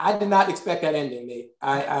 I did not expect that ending, Nate.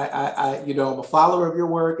 I'm a follower of your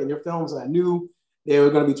work and your films, and I knew there were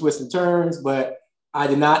going to be twists and turns, but I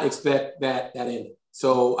did not expect that ending.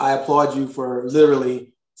 So I applaud you for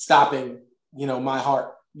literally stopping, my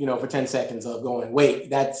heart, for 10 seconds of going, wait,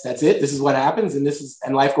 that's it. This is what happens.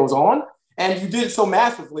 And life goes on. And you did it so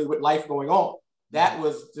masterfully with life going on. That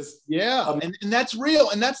was just, and that's real.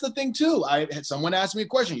 And that's the thing too. I had someone ask me a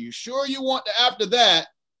question. You sure you want to, after that,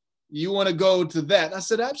 you want to go to that? And I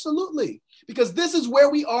said, absolutely. Because this is where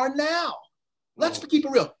we are now. Let's keep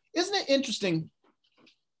it real. Isn't it interesting?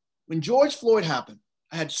 When George Floyd happened,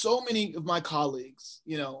 I had so many of my colleagues,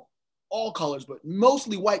 all colors, but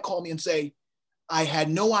mostly white, call me and say, I had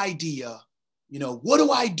no idea, what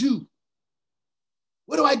do I do?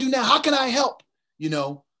 What do I do now? How can I help?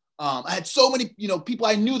 I had so many, people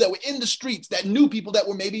I knew that were in the streets, that knew people that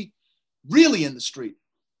were maybe really in the street.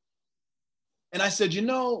 And I said,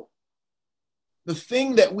 the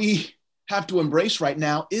thing that we have to embrace right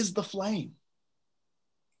now is the flame.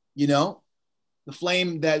 The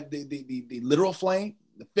flame, that the literal flame,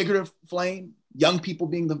 the figurative flame, young people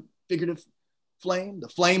being the figurative flame, the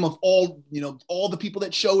flame of all the people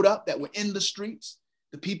that showed up that were in the streets,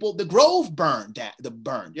 the Grove burned.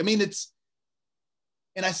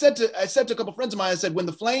 And I said to a couple of friends of mine, I said, when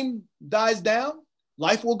the flame dies down,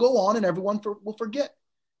 life will go on and everyone will forget.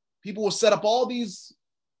 People will set up all these,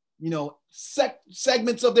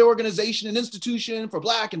 segments of their organization and institution for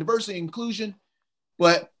Black and diversity and inclusion.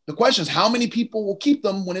 But the question is, how many people will keep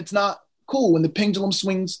them when it's not cool, when the pendulum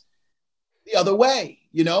swings the other way,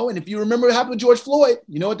 And if you remember what happened with George Floyd,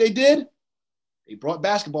 you know what they did? They brought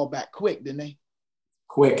basketball back quick, didn't they?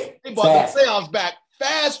 Quick. They brought the playoffs back,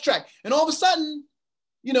 fast track. And all of a sudden,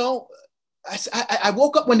 I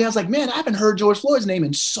woke up one day, I was like, man, I haven't heard George Floyd's name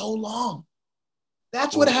in so long.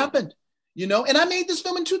 That's what happened, and I made this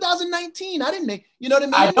film in 2019. I didn't make, you know what I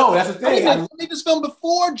mean? I know, that's the thing. I made this film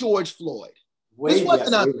before George Floyd.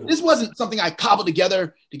 This wasn't something I cobbled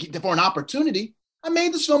together for an opportunity. I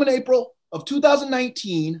made this film in April of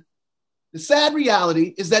 2019. The sad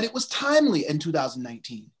reality is that it was timely in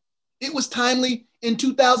 2019. It was timely in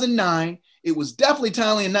 2009. It was definitely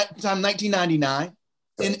timely in 1999.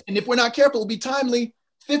 And if we're not careful, it'll be timely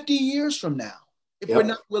 50 years from now. If we're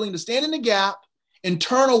not willing to stand in the gap and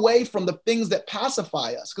turn away from the things that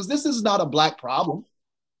pacify us. Because this is not a Black problem.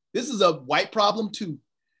 This is a white problem too.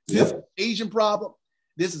 This is an Asian problem.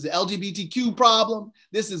 This is an LGBTQ problem.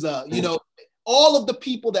 This is all of the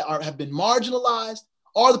people that have been marginalized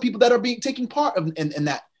are the people that are taking part in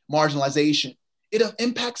that marginalization. It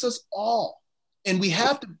impacts us all. And we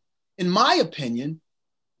have to, in my opinion,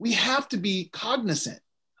 we have to be cognizant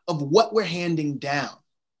of what we're handing down.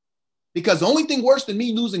 Because the only thing worse than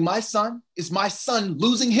me losing my son is my son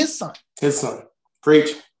losing his son. His son. Preach.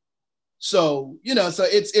 So,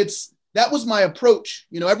 it's that was my approach.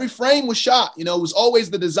 Every frame was shot, it was always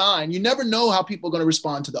the design. You never know how people are going to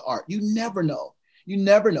respond to the art. You never know.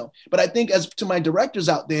 But I think, as to my directors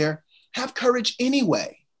out there, have courage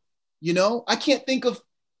anyway. I can't think of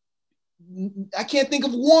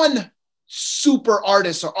one super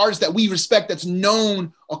artist or artist that we respect that's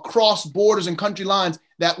known across borders and country lines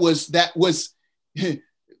that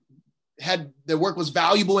had their work was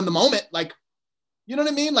valuable in the moment. Like, you know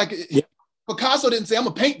what I mean? Like Picasso didn't say, I'm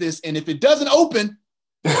gonna paint this, and if it doesn't open,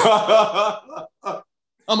 I'm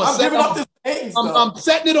giving up this painting. I'm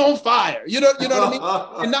setting it on fire. You know what I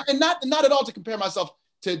mean? And not at all to compare myself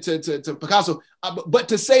to Picasso, but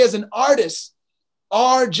to say as an artist,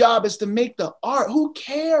 our job is to make the art. Who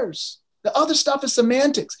cares? The other stuff is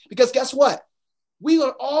semantics, because guess what? We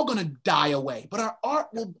are all going to die away, but our art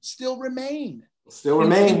will still remain.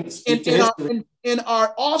 And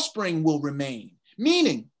our offspring will remain.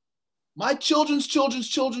 Meaning, my children's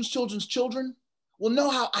children will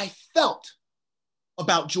know how I felt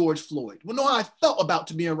about George Floyd, will know how I felt about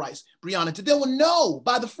Tamir Rice, Breonna. They will know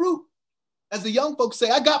by the fruit. As the young folks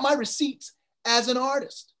say, I got my receipts as an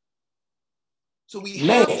artist. So we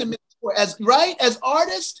have to make sure, as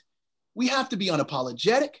artists, we have to be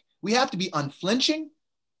unapologetic. We have to be unflinching.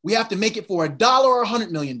 We have to make it for $1 or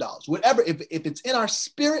 $100 million, whatever. If it's in our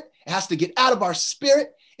spirit, it has to get out of our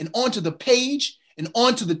spirit and onto the page and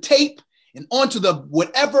onto the tape and onto the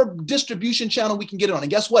whatever distribution channel we can get it on. And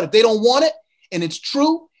guess what? If they don't want it and it's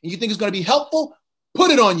true and you think it's going to be helpful,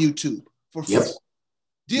 put it on YouTube for free.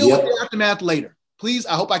 Deal with the aftermath later. Please,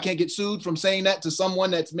 I hope I can't get sued from saying that to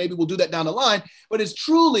someone that's maybe will do that down the line, but it's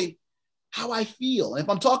truly how I feel. And if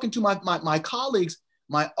I'm talking to my colleagues,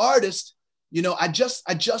 my artists, I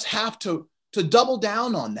just have to double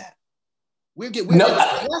down on that. We're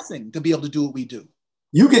a blessing to be able to do what we do.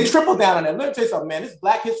 You can triple down on that. Let me tell you something, man. This is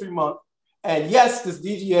Black History Month. And yes, this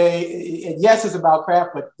DGA, and yes, it's about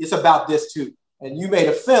craft, but it's about this too. And you made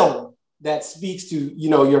a film that speaks to,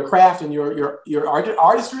 your craft and your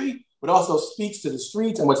artistry, but also speaks to the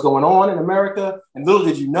streets and what's going on in America. And little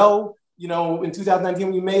did you know, in 2019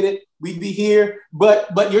 when you made it, we'd be here.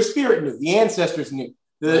 But your spirit knew, the ancestors knew,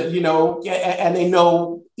 and they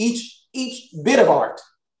know each bit of art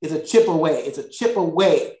is a chip away. It's a chip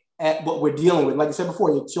away at what we're dealing with. Like I said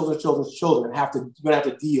before, your children's children you're gonna have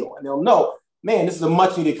to deal, and they'll know, man, this is a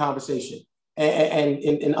much needed conversation.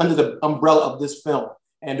 And under the umbrella of this film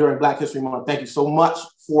and during Black History Month, thank you so much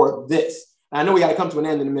for this. And I know we got to come to an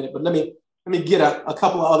end in a minute, but let me get a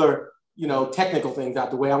couple of other technical things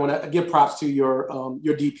out the way. I want to give props to your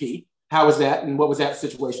DP. How was that, and what was that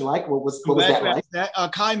situation like? What was that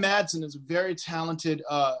like? Kai Madsen is a very talented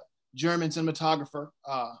German cinematographer,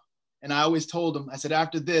 and I always told him, I said,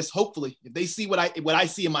 after this, hopefully, if they see what I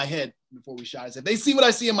see in my head before we shot, I said, if they see what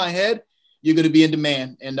I see in my head, you're going to be in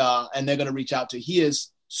demand, and they're going to reach out to you. He is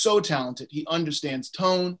so talented. He understands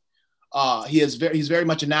tone. He's very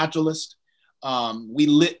much a naturalist. We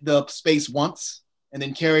lit the space once and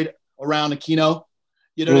then carried around a kino.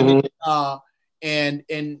 You know what I mean? And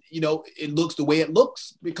it looks the way it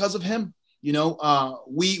looks because of him.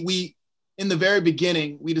 We in the very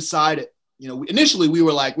beginning, we decided, initially we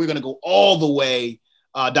were like, we're going to go all the way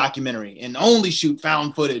documentary and only shoot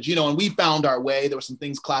found footage, and we found our way. There were some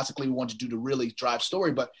things classically we wanted to do to really drive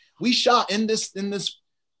story, but we shot in this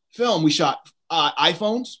film, we shot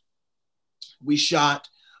iPhones, we shot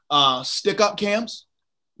stick-up cams,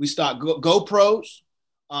 we shot GoPros,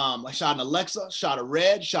 I shot an Alexa, shot a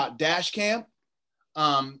Red, shot dash cam.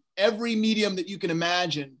 Every medium that you can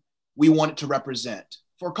imagine, we wanted to represent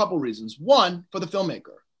for a couple reasons. One, for the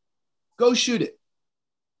filmmaker, go shoot it.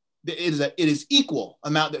 It is equal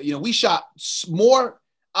amount that, we shot more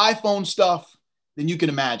iPhone stuff than you can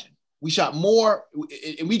imagine. We shot more,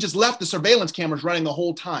 and we just left the surveillance cameras running the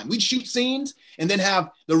whole time. We'd shoot scenes and then have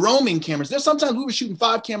the roaming cameras. There's sometimes we were shooting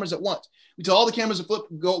 5 cameras at once. We tell all the cameras to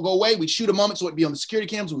go away. We'd shoot a moment so it'd be on the security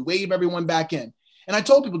cams. We wave everyone back in. And I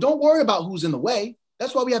told people, don't worry about who's in the way.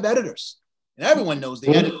 That's why we have editors. And everyone knows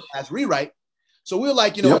the editor has rewrite. So we were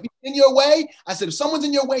like, if you're in your way, I said, if someone's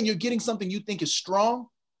in your way and you're getting something you think is strong,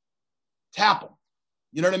 tap them.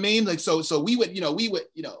 You know what I mean? Like, so we would,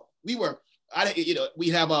 we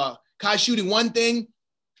have Kai shooting one thing,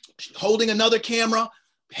 holding another camera,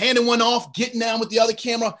 handing one off, getting down with the other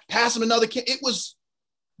camera, passing another camera. It was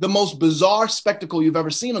the most bizarre spectacle you've ever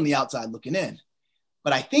seen on the outside looking in.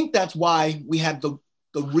 But I think that's why we had the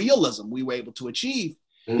realism we were able to achieve,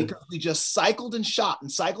 because we just cycled and shot,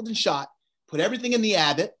 put everything in the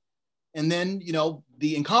Avid, and then,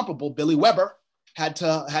 the incomparable Billy Weber had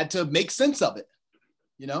to make sense of it.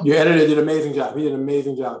 Your editor did an amazing job. He did an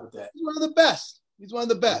amazing job with that. He's one of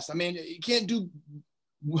the best. I mean, you can't do,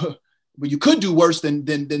 but you could do worse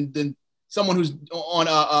than someone who's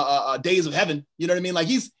on Days of Heaven. You know what I mean? Like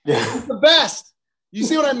he's the best. You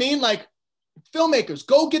see what I mean? Like, filmmakers,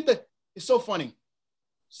 go get it's so funny.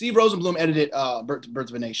 Steve Rosenblum edited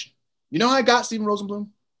Birds of a Nation. You know how I got Stephen Rosenblum?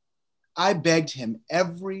 I begged him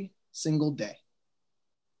every single day.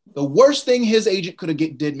 The worst thing his agent could have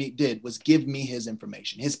did was give me his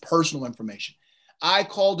information, his personal information. I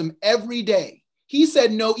called him every day. He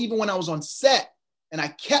said no, even when I was on set, and I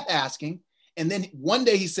kept asking. And then one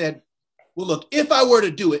day he said, well, look, if I were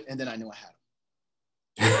to do it, and then I knew I had him.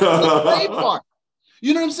 Braveheart.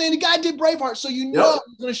 You know what I'm saying? The guy did Braveheart, so you know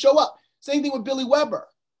he's going to show up. Same thing with Billy Weber.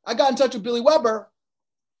 I got in touch with Billy Weber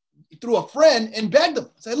through a friend and begged him.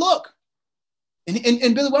 I said, look.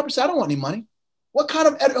 And Billy Weber said, I don't want any money. What kind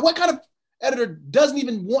of editor doesn't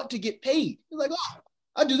even want to get paid? He's like, oh,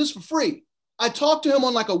 I do this for free. I talked to him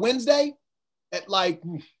on like a Wednesday at like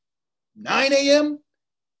 9 a.m.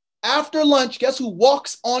 After lunch, guess who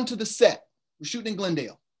walks onto the set? We're shooting in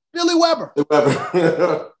Glendale. Billy Weber.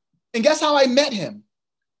 And guess how I met him?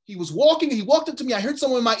 He was walking, he walked up to me. I heard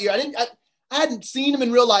someone in my ear. I hadn't seen him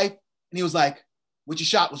in real life. And he was like, what you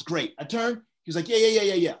shot was great. I turned, he was like,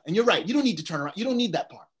 yeah. And you're right. You don't need to turn around. You don't need that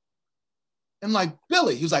part. I'm like,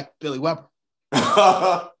 Billy. He was like, Billy Weber.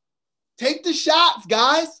 Take the shots,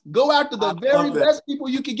 guys. Go after the very best people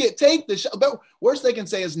you can get. Take the shot. But worst they can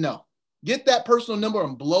say is no. Get that personal number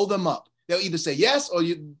and blow them up. They'll either say yes or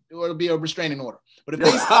it'll be a restraining order. But if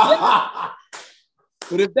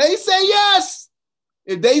they say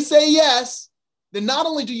yes, then not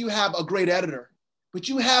only do you have a great editor, but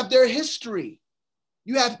you have their history.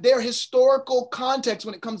 You have their historical context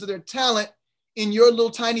when it comes to their talent in your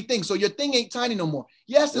little tiny thing. So your thing ain't tiny no more.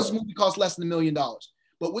 Yes, this movie cost less than $1 million.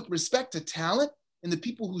 But with respect to talent and the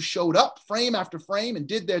people who showed up frame after frame and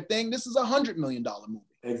did their thing, this is $100 million movie.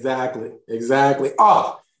 Exactly.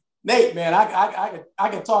 Oh, Nate, man, I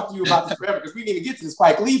can talk to you about this forever because we didn't even get to the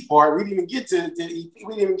Spike Lee part. We didn't even get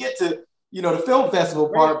to the film festival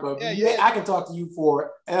part. But I can talk to you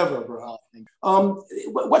forever, bro.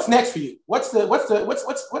 What's next for you? What's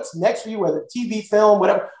next for you? Whether TV, film,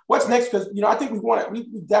 whatever. What's next? Because I think we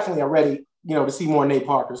definitely are ready, to see more Nate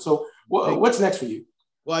Parker. So what's next for you?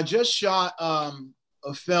 Well, I just shot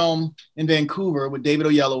a film in Vancouver with David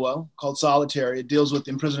Oyelowo called Solitary. It deals with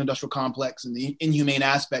the prison industrial complex and the inhumane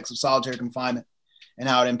aspects of solitary confinement and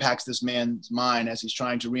how it impacts this man's mind as he's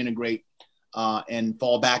trying to reintegrate and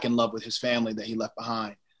fall back in love with his family that he left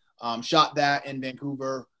behind. Shot that in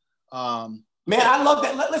Vancouver. Man, I love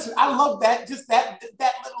that. Listen, I love that. Just that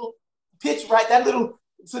little pitch, right? That little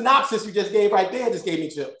synopsis you just gave right there just gave me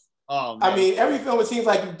chills. Oh, man. I mean, every film it seems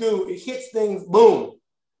like you do, it hits things, boom.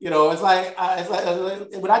 It's like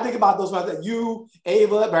when I think about those ones that you,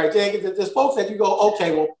 Ava, Barry Jenkins, there's folks that you go,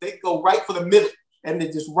 okay, well, they go right for the middle and they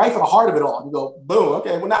just right for the heart of it all. You go, boom,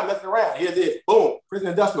 okay, we're not messing around. Here it is, boom, prison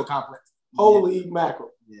industrial complex. Holy mackerel.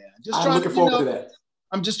 Yeah, I'm looking forward to that.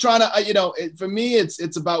 I'm just trying to, for me,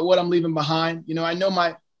 it's about what I'm leaving behind. I know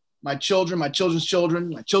my children, my children's children,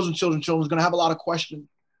 my children's children's children is going to have a lot of questions.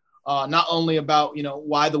 Not only about,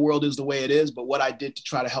 why the world is the way it is, but what I did to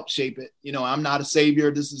try to help shape it. I'm not a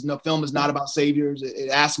savior. Film is not about saviors. It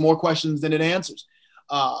asks more questions than it answers.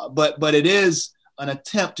 But it is an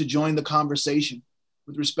attempt to join the conversation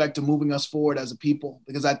with respect to moving us forward as a people,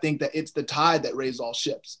 because I think that it's the tide that raised all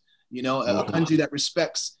ships. A country that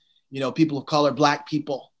respects, people of color, Black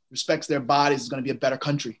people, respects their bodies is going to be a better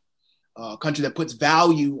country. A country that puts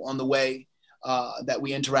value on the way that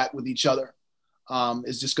we interact with each other.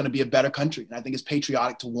 Is just going to be a better country. And I think it's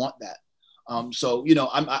patriotic to want that.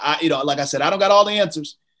 Like I said, I don't got all the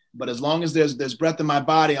answers, but as long as there's breath in my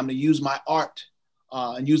body, I'm going to use my art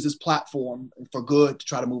and use this platform for good to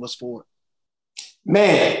try to move us forward.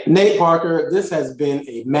 Man, Nate Parker, this has been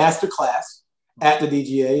a masterclass at the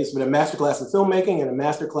DGA. It's been a masterclass in filmmaking and a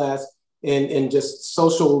masterclass in just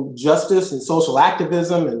social justice and social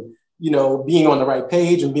activism and, being on the right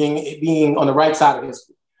page and being on the right side of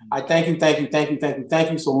history. I thank you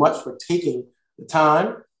so much for taking the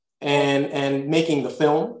time and making the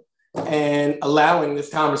film and allowing this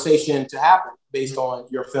conversation to happen based on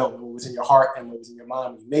your film, what was in your heart and what was in your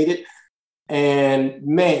mind when you made it. And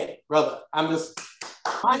man, brother,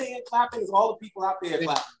 my hand clapping is all the people out there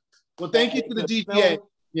clapping. Well, thank you to the DGA.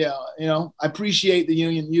 Yeah, I appreciate the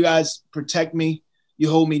union. You guys protect me. You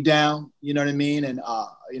hold me down. You know what I mean? And,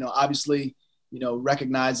 obviously,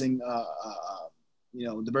 recognizing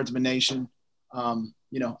the birth of a nation. I'm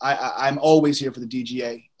always here for the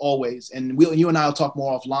DGA, always. And you and I will talk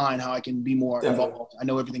more offline how I can be more involved. I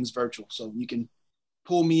know everything's virtual, so you can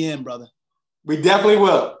pull me in, brother. We definitely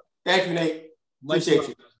will. Thank you, Nate. Appreciate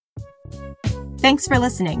you. Thanks for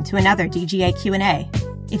listening to another DGA Q&A.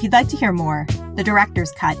 If you'd like to hear more, The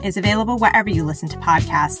Director's Cut is available wherever you listen to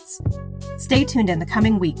podcasts. Stay tuned in the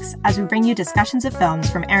coming weeks as we bring you discussions of films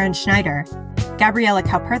from Aaron Schneider, Gabriella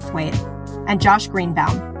Cowperthwaite, and Josh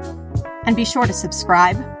Greenbaum. And be sure to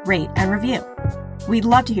subscribe, rate, and review. We'd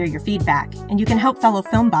love to hear your feedback, and you can help fellow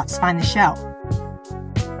film buffs find the show.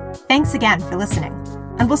 Thanks again for listening,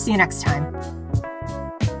 and we'll see you next time.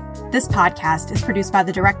 This podcast is produced by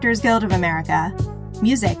the Directors Guild of America.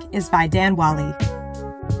 Music is by Dan Wally.